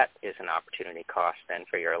 well, that is an opportunity cost then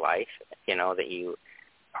for your life, that you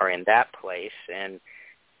are in that place. And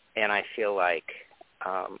I feel like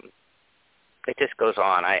it just goes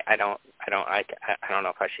on. I don't know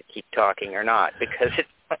if I should keep talking or not because it's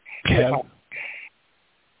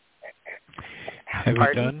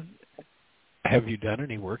Have you done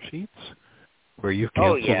any worksheets where you've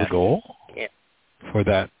canceled the goal for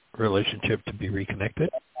that relationship to be reconnected?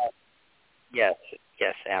 Yes,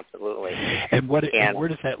 absolutely. And where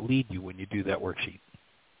does that lead you when you do that worksheet?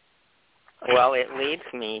 Well, it leads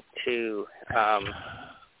me to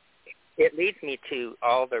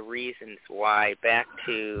all the reasons why, back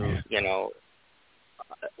to a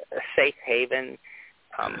safe haven,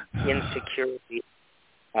 insecurity,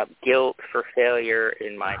 guilt for failure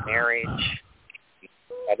in my marriage,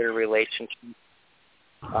 other relationships,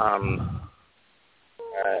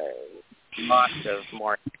 lots of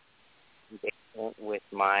more engagement with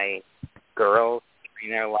my girls in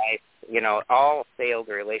their life, all failed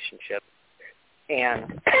relationships.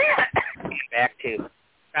 And back to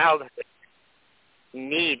childhood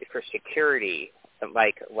need for security,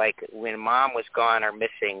 like when Mom was gone or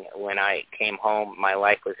missing, when I came home, my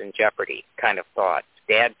life was in jeopardy kind of thought.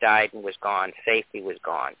 Dad died and was gone. Safety was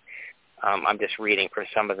gone. I'm just reading from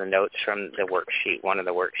some of the notes from the worksheet, one of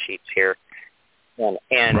the worksheets here.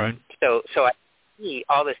 And right. So I see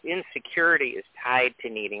all this insecurity is tied to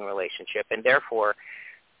needing a relationship, and therefore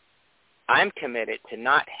I'm committed to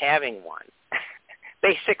not having one.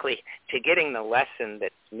 Basically, to getting the lesson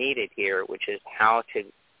that's needed here, which is how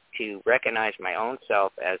to recognize my own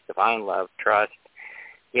self as divine love, trust,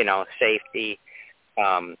 safety,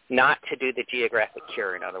 not to do the geographic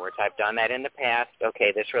cure. In other words, I've done that in the past.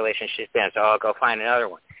 Okay, this relationship ends, so I'll go find another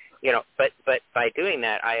one. But by doing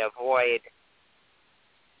that, I avoid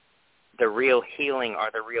the real healing or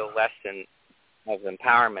the real lesson of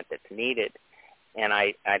empowerment that's needed, and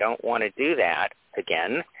I don't want to do that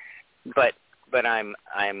again. But I'm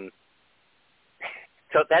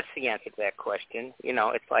so that's the answer to that question.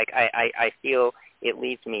 It's like I feel it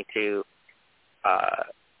leads me to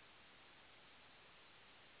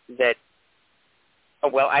that.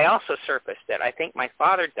 Well, I also surfaced that I think my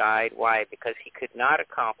father died. Why? Because he could not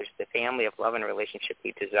accomplish the family of love and relationship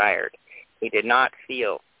he desired. He did not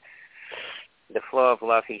feel the flow of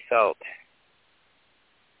love he felt.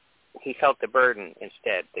 He felt the burden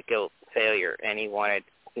instead, the guilt, failure, and he wanted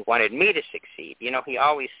me to succeed. He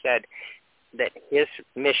always said that his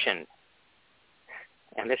mission,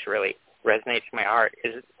 and this really resonates in my heart,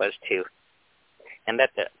 was to, and that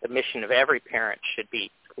the mission of every parent should be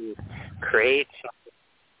to create something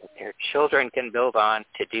that their children can build on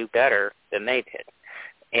to do better than they did,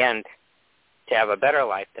 and to have a better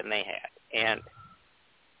life than they had, and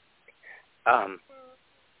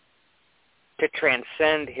to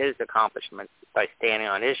transcend his accomplishments by standing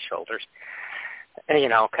on his shoulders.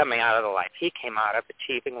 Coming out of the life he came out of,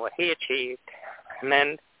 achieving what he achieved, and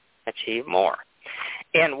then achieve more.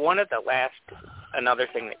 And another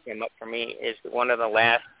thing that came up for me is one of the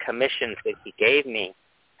last commissions that he gave me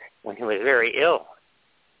when he was very ill,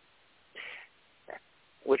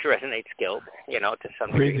 which resonates guilt, to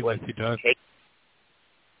some degree,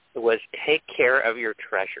 was take care of your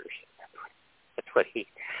treasures. That's what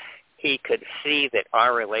he could see that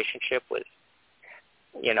our relationship was,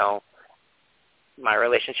 my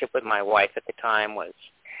relationship with my wife at the time was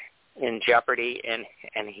in jeopardy, and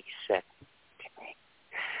he said to me,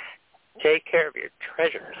 take care of your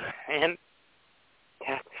treasures. And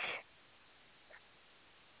that's...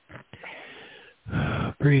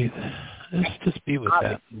 Breathe. Let's just be with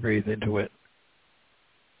that and breathe into it.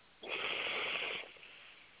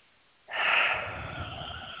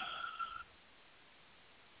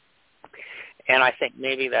 And I think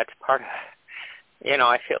maybe that's part of,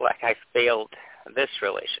 I feel like I failed this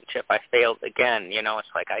relationship. I failed again. It's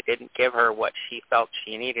like I didn't give her what she felt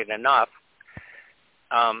she needed enough.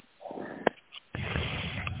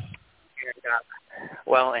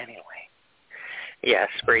 Well, anyway. Yes,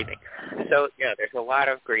 breathing. So, there's a lot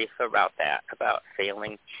of grief about that, about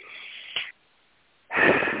failing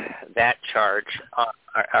that charge,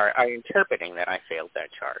 or interpreting that I failed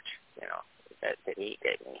that charge, that he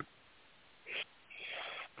gave me.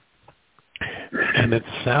 And it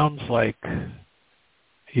sounds like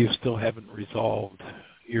you still haven't resolved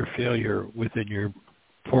your failure within your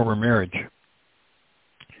former marriage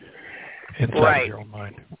inside of your own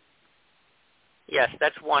mind. Yes,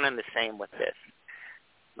 that's one and the same with this.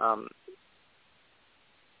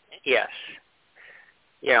 Yes.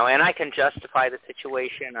 And I can justify the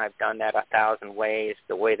situation. I've done that 1,000 ways,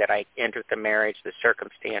 the way that I entered the marriage, the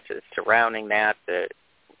circumstances surrounding that,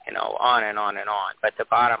 on and on and on. But the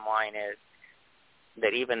bottom line is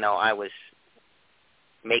that even though I was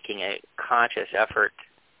making a conscious effort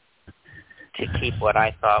to keep what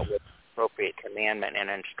I thought was appropriate commandment and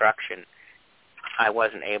instruction, I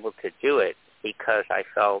wasn't able to do it because I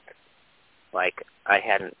felt like I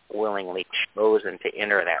hadn't willingly chosen to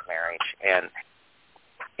enter that marriage,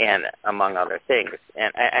 and among other things.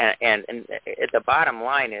 And the bottom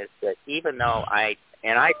line is that even though I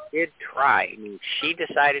did try, she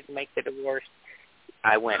decided to make the divorce.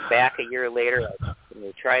 I went back a year later,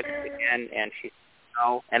 we tried this again, and she said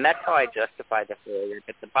no. And that's how I justify the failure.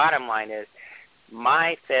 But the bottom line is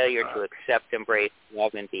my failure to accept, embrace,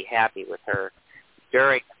 love, and be happy with her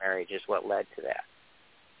during the marriage is what led to that.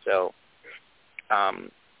 So,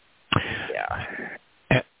 yeah.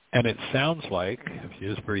 And it sounds like, if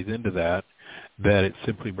you just breathe into that, that it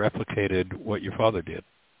simply replicated what your father did.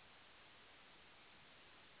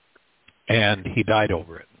 And he died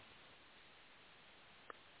over it,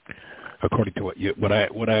 according to what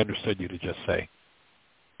I understood you to just say.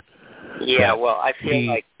 Yeah, well, I feel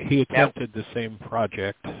like he attempted the same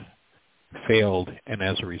project, failed, and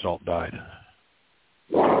as a result died.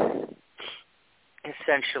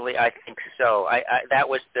 Essentially, I think so. That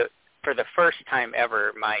was for the first time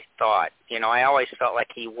ever, my thought. I always felt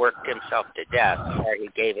like he worked himself to death, or he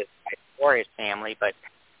gave it for his family, but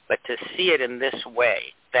to see it in this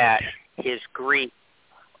way, that his grief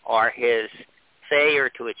or his failure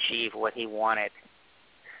to achieve what he wanted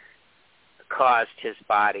caused his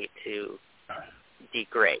body to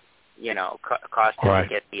degrade, caused him to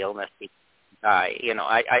get the illness, die.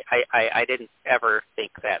 I didn't ever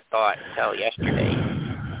think that thought until yesterday.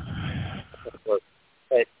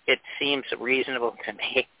 But it seems reasonable to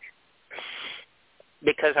me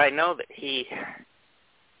because I know that he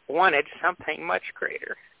wanted something much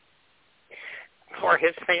greater for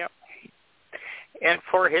his family and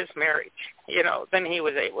for his marriage, than he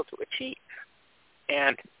was able to achieve.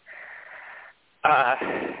 And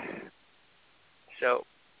so,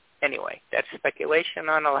 anyway, that's speculation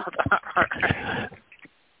on a lot.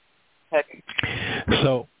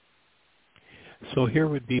 So here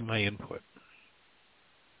would be my input.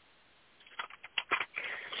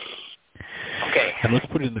 Okay. And let's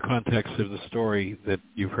put it in the context of the story that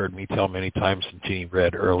you've heard me tell many times and Jeannie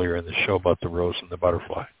read earlier in the show about the rose and the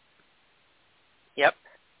butterfly. Yep.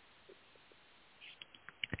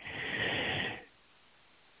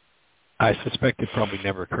 I suspect it probably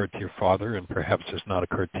never occurred to your father, and perhaps has not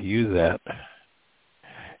occurred to you, that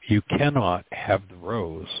you cannot have the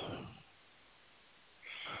rose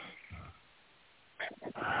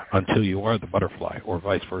until you are the butterfly, or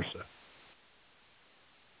vice versa.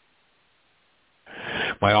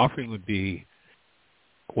 My offering would be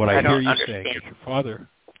what I hear you saying is your father.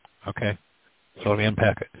 Okay, so let me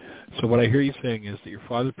unpack it. So what I hear you saying is that your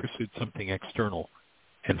father pursued something external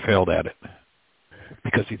and failed at it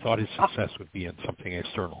because he thought his success would be in something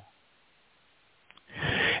external.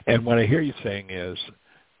 And what I hear you saying is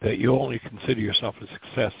that you only consider yourself a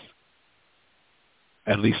success,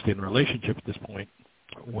 at least in relationship at this point,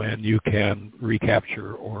 when you can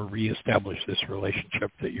recapture or reestablish this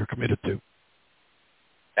relationship that you're committed to.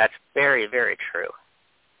 That's very, very true.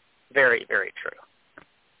 Very, very true.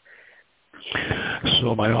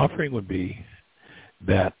 So my offering would be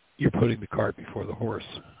that you're putting the cart before the horse.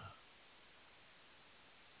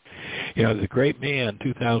 The great man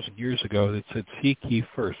 2,000 years ago that said, seek ye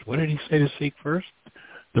first. What did he say to seek first?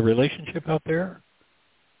 The relationship out there?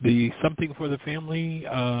 The something for the family?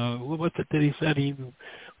 What's it that he said he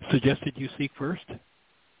suggested you seek first?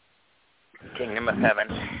 Kingdom of heaven.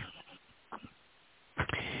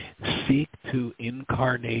 Seek to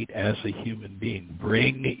incarnate as a human being.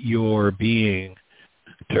 Bring your being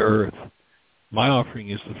to earth. My offering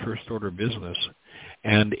is the first order of business.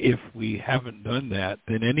 And if we haven't done that,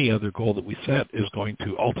 then any other goal that we set is going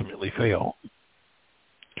to ultimately fail.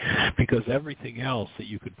 Because everything else that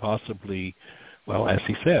you could possibly, well, as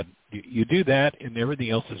he said, you do that and everything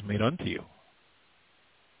else is made unto you.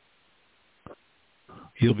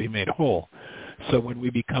 You'll be made whole. So when we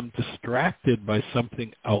become distracted by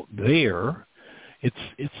something out there,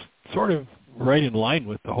 it's sort of right in line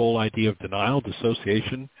with the whole idea of denial,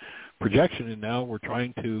 dissociation, projection, and now we're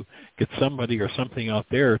trying to get somebody or something out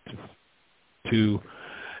there to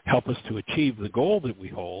help us to achieve the goal that we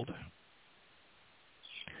hold.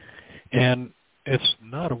 And it's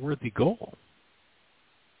not a worthy goal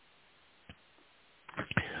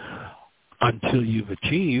until you've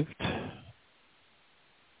achieved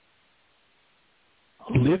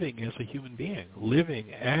living as a human being,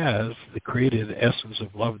 living as the created essence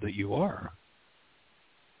of love that you are.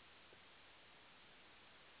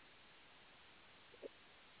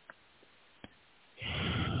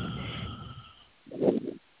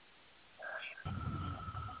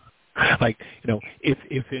 Like,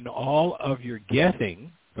 if in all of your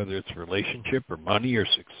getting, whether it's relationship or money or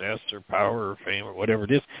success or power or fame or whatever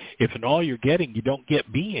it is, if in all you're getting you don't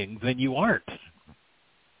get being, then you aren't.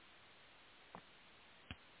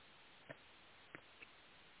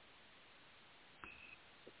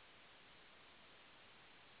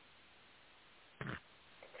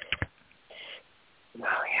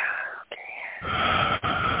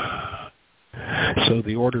 So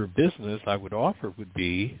the order of business I would offer would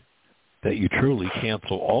be that you truly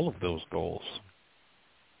cancel all of those goals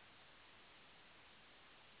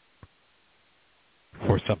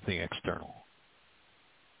for something external.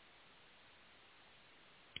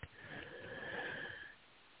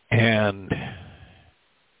 And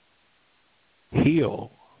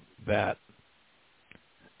heal that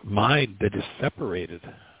mind that is separated,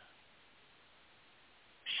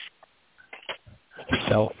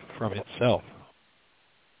 self from itself.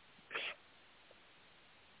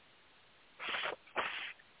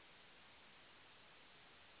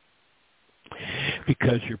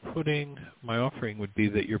 Because my offering would be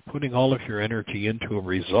that you're putting all of your energy into a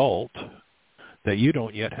result that you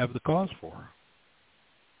don't yet have the cause for.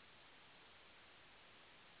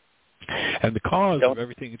 And the cause of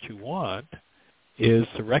everything that you want is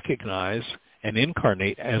to recognize and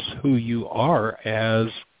incarnate as who you are as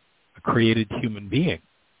a created human being.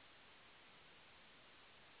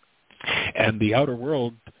 And the outer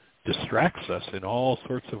world distracts us in all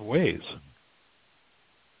sorts of ways.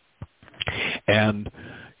 And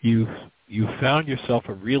you found yourself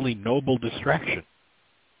a really noble distraction,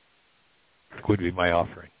 would be my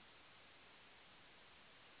offering.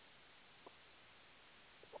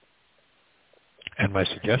 And my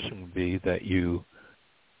suggestion would be that you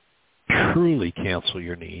truly cancel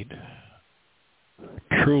your need,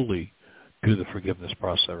 truly do the forgiveness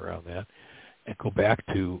process around that, and go back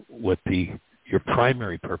to what your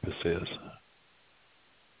primary purpose is.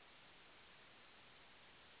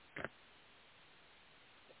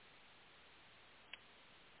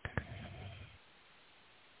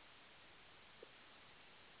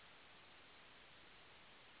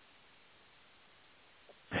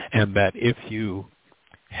 And that if you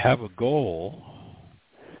have a goal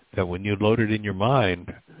that when you load it in your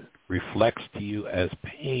mind reflects to you as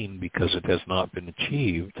pain because it has not been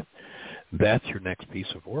achieved, that's your next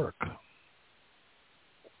piece of work.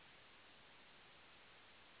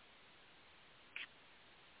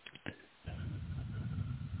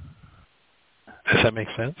 Does that make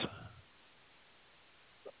sense?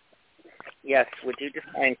 Yes. Would you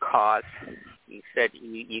define cause? You said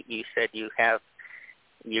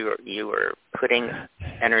you were putting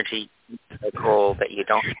energy into a goal that you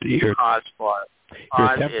don't have a cause for.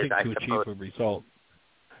 You're attempting to achieve a result.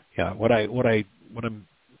 Yeah. What I'm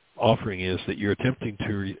offering is that you're attempting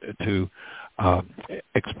to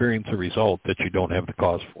experience a result that you don't have the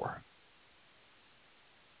cause for.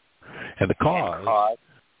 And the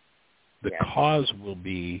cause will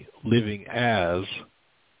be living as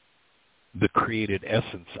the created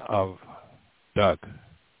essence of Doug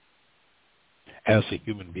as a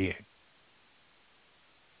human being.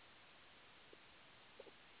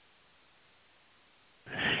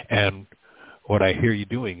 And what I hear you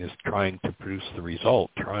doing is trying to produce the result,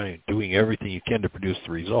 doing everything you can to produce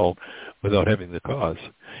the result without having the cause.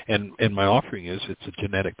 And my offering is it's a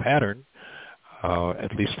genetic pattern,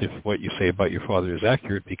 at least if what you say about your father is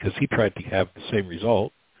accurate, because he tried to have the same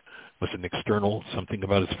result with an external, something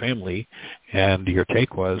about his family, and your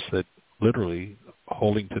take was that literally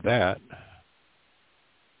holding to that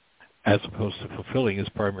as opposed to fulfilling his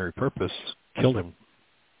primary purpose killed him.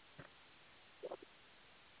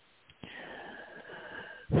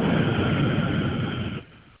 I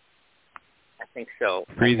think so.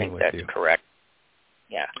 Breathing I think with that's you. Correct.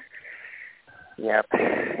 Yeah. Yep.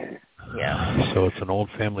 Yeah. So it's an old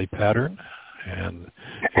family pattern, and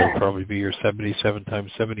it'll probably be your 77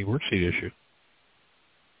 times 70 worksheet issue.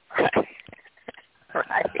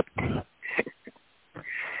 Right.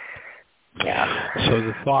 Yeah.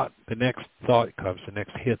 So the next thought comes, the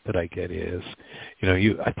next hit that I get is,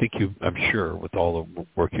 I'm sure with all the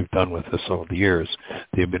work you've done with us over the years,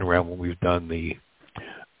 that you've been around when we've done the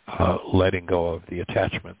letting go of the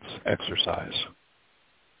attachments exercise.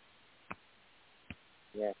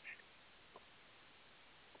 Yes.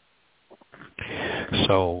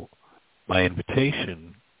 So my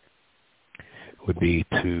invitation would be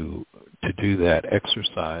to do that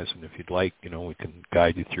exercise, and if you'd like, we can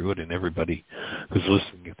guide you through it, and everybody who's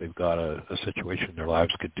listening, if they've got a situation in their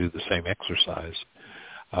lives, could do the same exercise.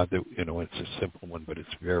 It's a simple one, but it's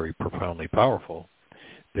very profoundly powerful,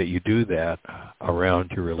 that you do that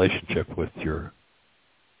around your relationship with your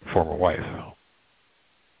former wife.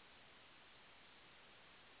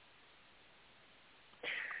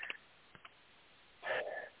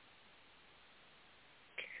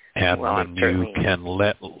 And when you can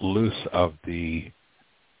let loose of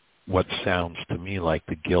what sounds to me like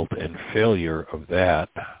the guilt and failure of that,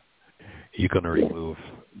 you're going to remove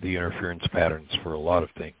the interference patterns for a lot of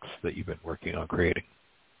things that you've been working on creating.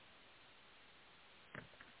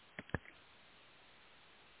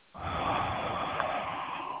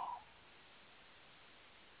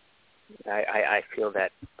 I feel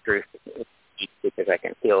that truth because I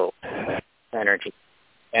can feel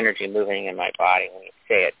energy moving in my body when you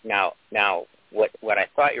say it. Now, what I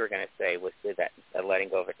thought you were going to say was that letting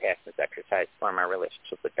go of attachments exercise for my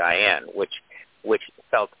relationship with Diane, which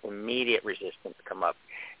felt immediate resistance come up.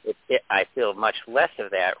 I feel much less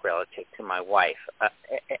of that relative to my wife.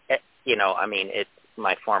 It's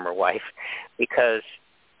my former wife, because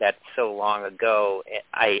that's so long ago.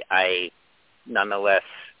 I nonetheless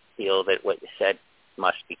feel that what you said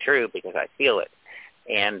must be true because I feel it,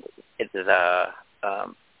 and it's the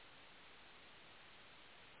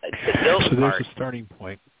guilt so part. There's a starting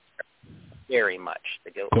point. Very much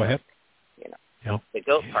the guilt. Go ahead. The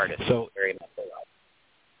guilt part is very much alive.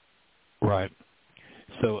 Right.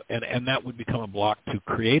 So, and that would become a block to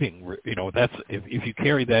creating. That's if you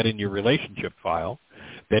carry that in your relationship file,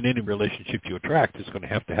 then any relationship you attract is going to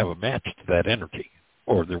have a match to that energy,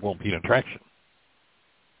 or there won't be an attraction.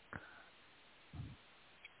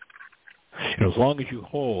 As long as you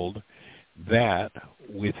hold that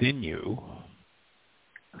within you,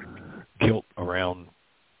 guilt around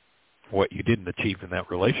what you didn't achieve in that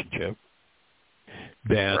relationship,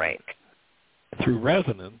 then through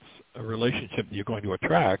resonance, a relationship that you're going to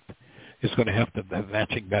attract is going to have a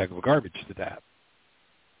matching bag of garbage to that,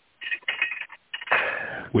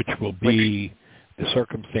 which will be the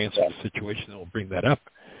circumstance or the situation that will bring that up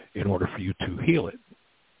in order for you to heal it.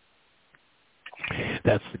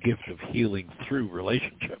 That's the gift of healing through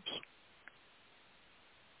relationships.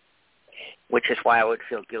 Which is why I would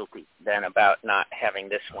feel guilty then about not having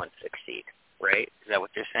this one succeed, right? Is that what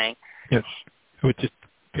you're saying? Yes. It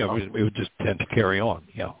would just tend to carry on,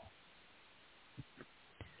 yeah.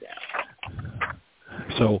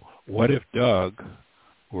 So what if Doug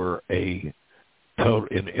were in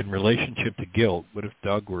relationship to guilt, what if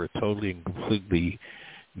Doug were a totally and completely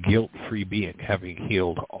guilt-free being, having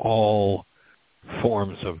healed all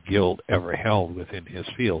forms of guilt ever held within his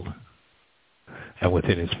field and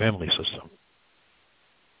within his family system?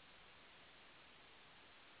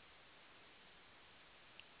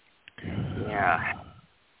 Yeah.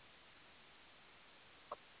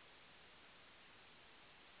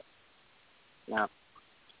 Yeah.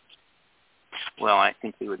 Well, I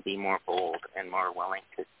think he would be more bold and more willing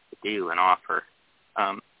to do and offer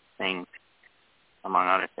things, among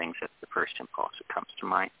other things. That's the first impulse that comes to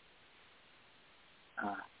mind.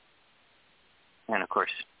 And, of course,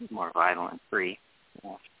 more vital and free.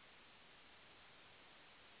 Yeah.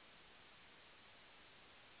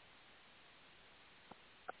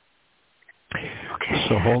 Okay.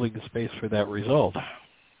 So holding the space for that result.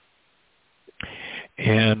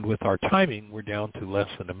 And with our timing, we're down to less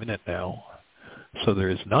than a minute now. So there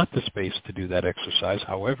is not the space to do that exercise.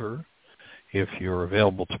 However, if you're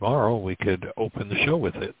available tomorrow, we could open the show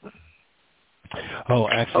with it. Oh,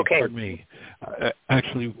 actually, pardon me.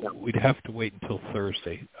 Actually, we'd have to wait until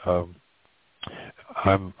Thursday.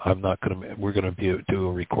 I'm not going to. We're going to do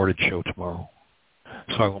a recorded show tomorrow,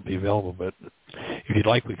 so I won't be available. But if you'd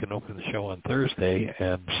like, we can open the show on Thursday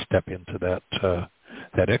and step into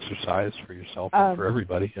that exercise for yourself and for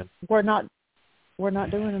everybody. And we're not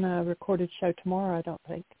doing a recorded show tomorrow, I don't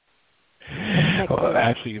think.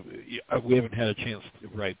 Actually, we haven't had a chance.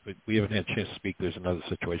 Right, but we haven't had a chance to speak. There's another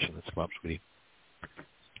situation that's come up, sweetie.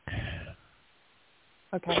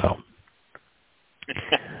 Okay. So.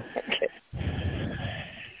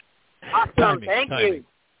 Awesome. Thank you.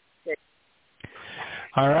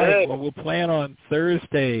 All right. Well, we'll plan on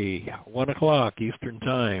Thursday, 1 o'clock Eastern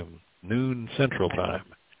Time, noon Central Time,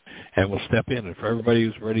 and we'll step in. And for everybody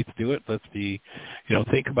who's ready to do it, let's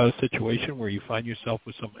think about a situation where you find yourself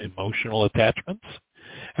with some emotional attachments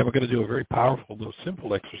And we're going to do a very powerful, though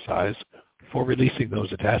simple exercise for releasing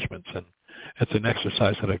those attachments. And it's an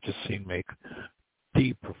exercise that I've just seen make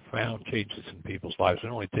deep, profound changes in people's lives. It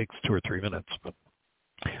only takes 2 or 3 minutes.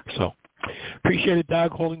 So appreciate it,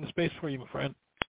 Doug, holding the space for you, my friend.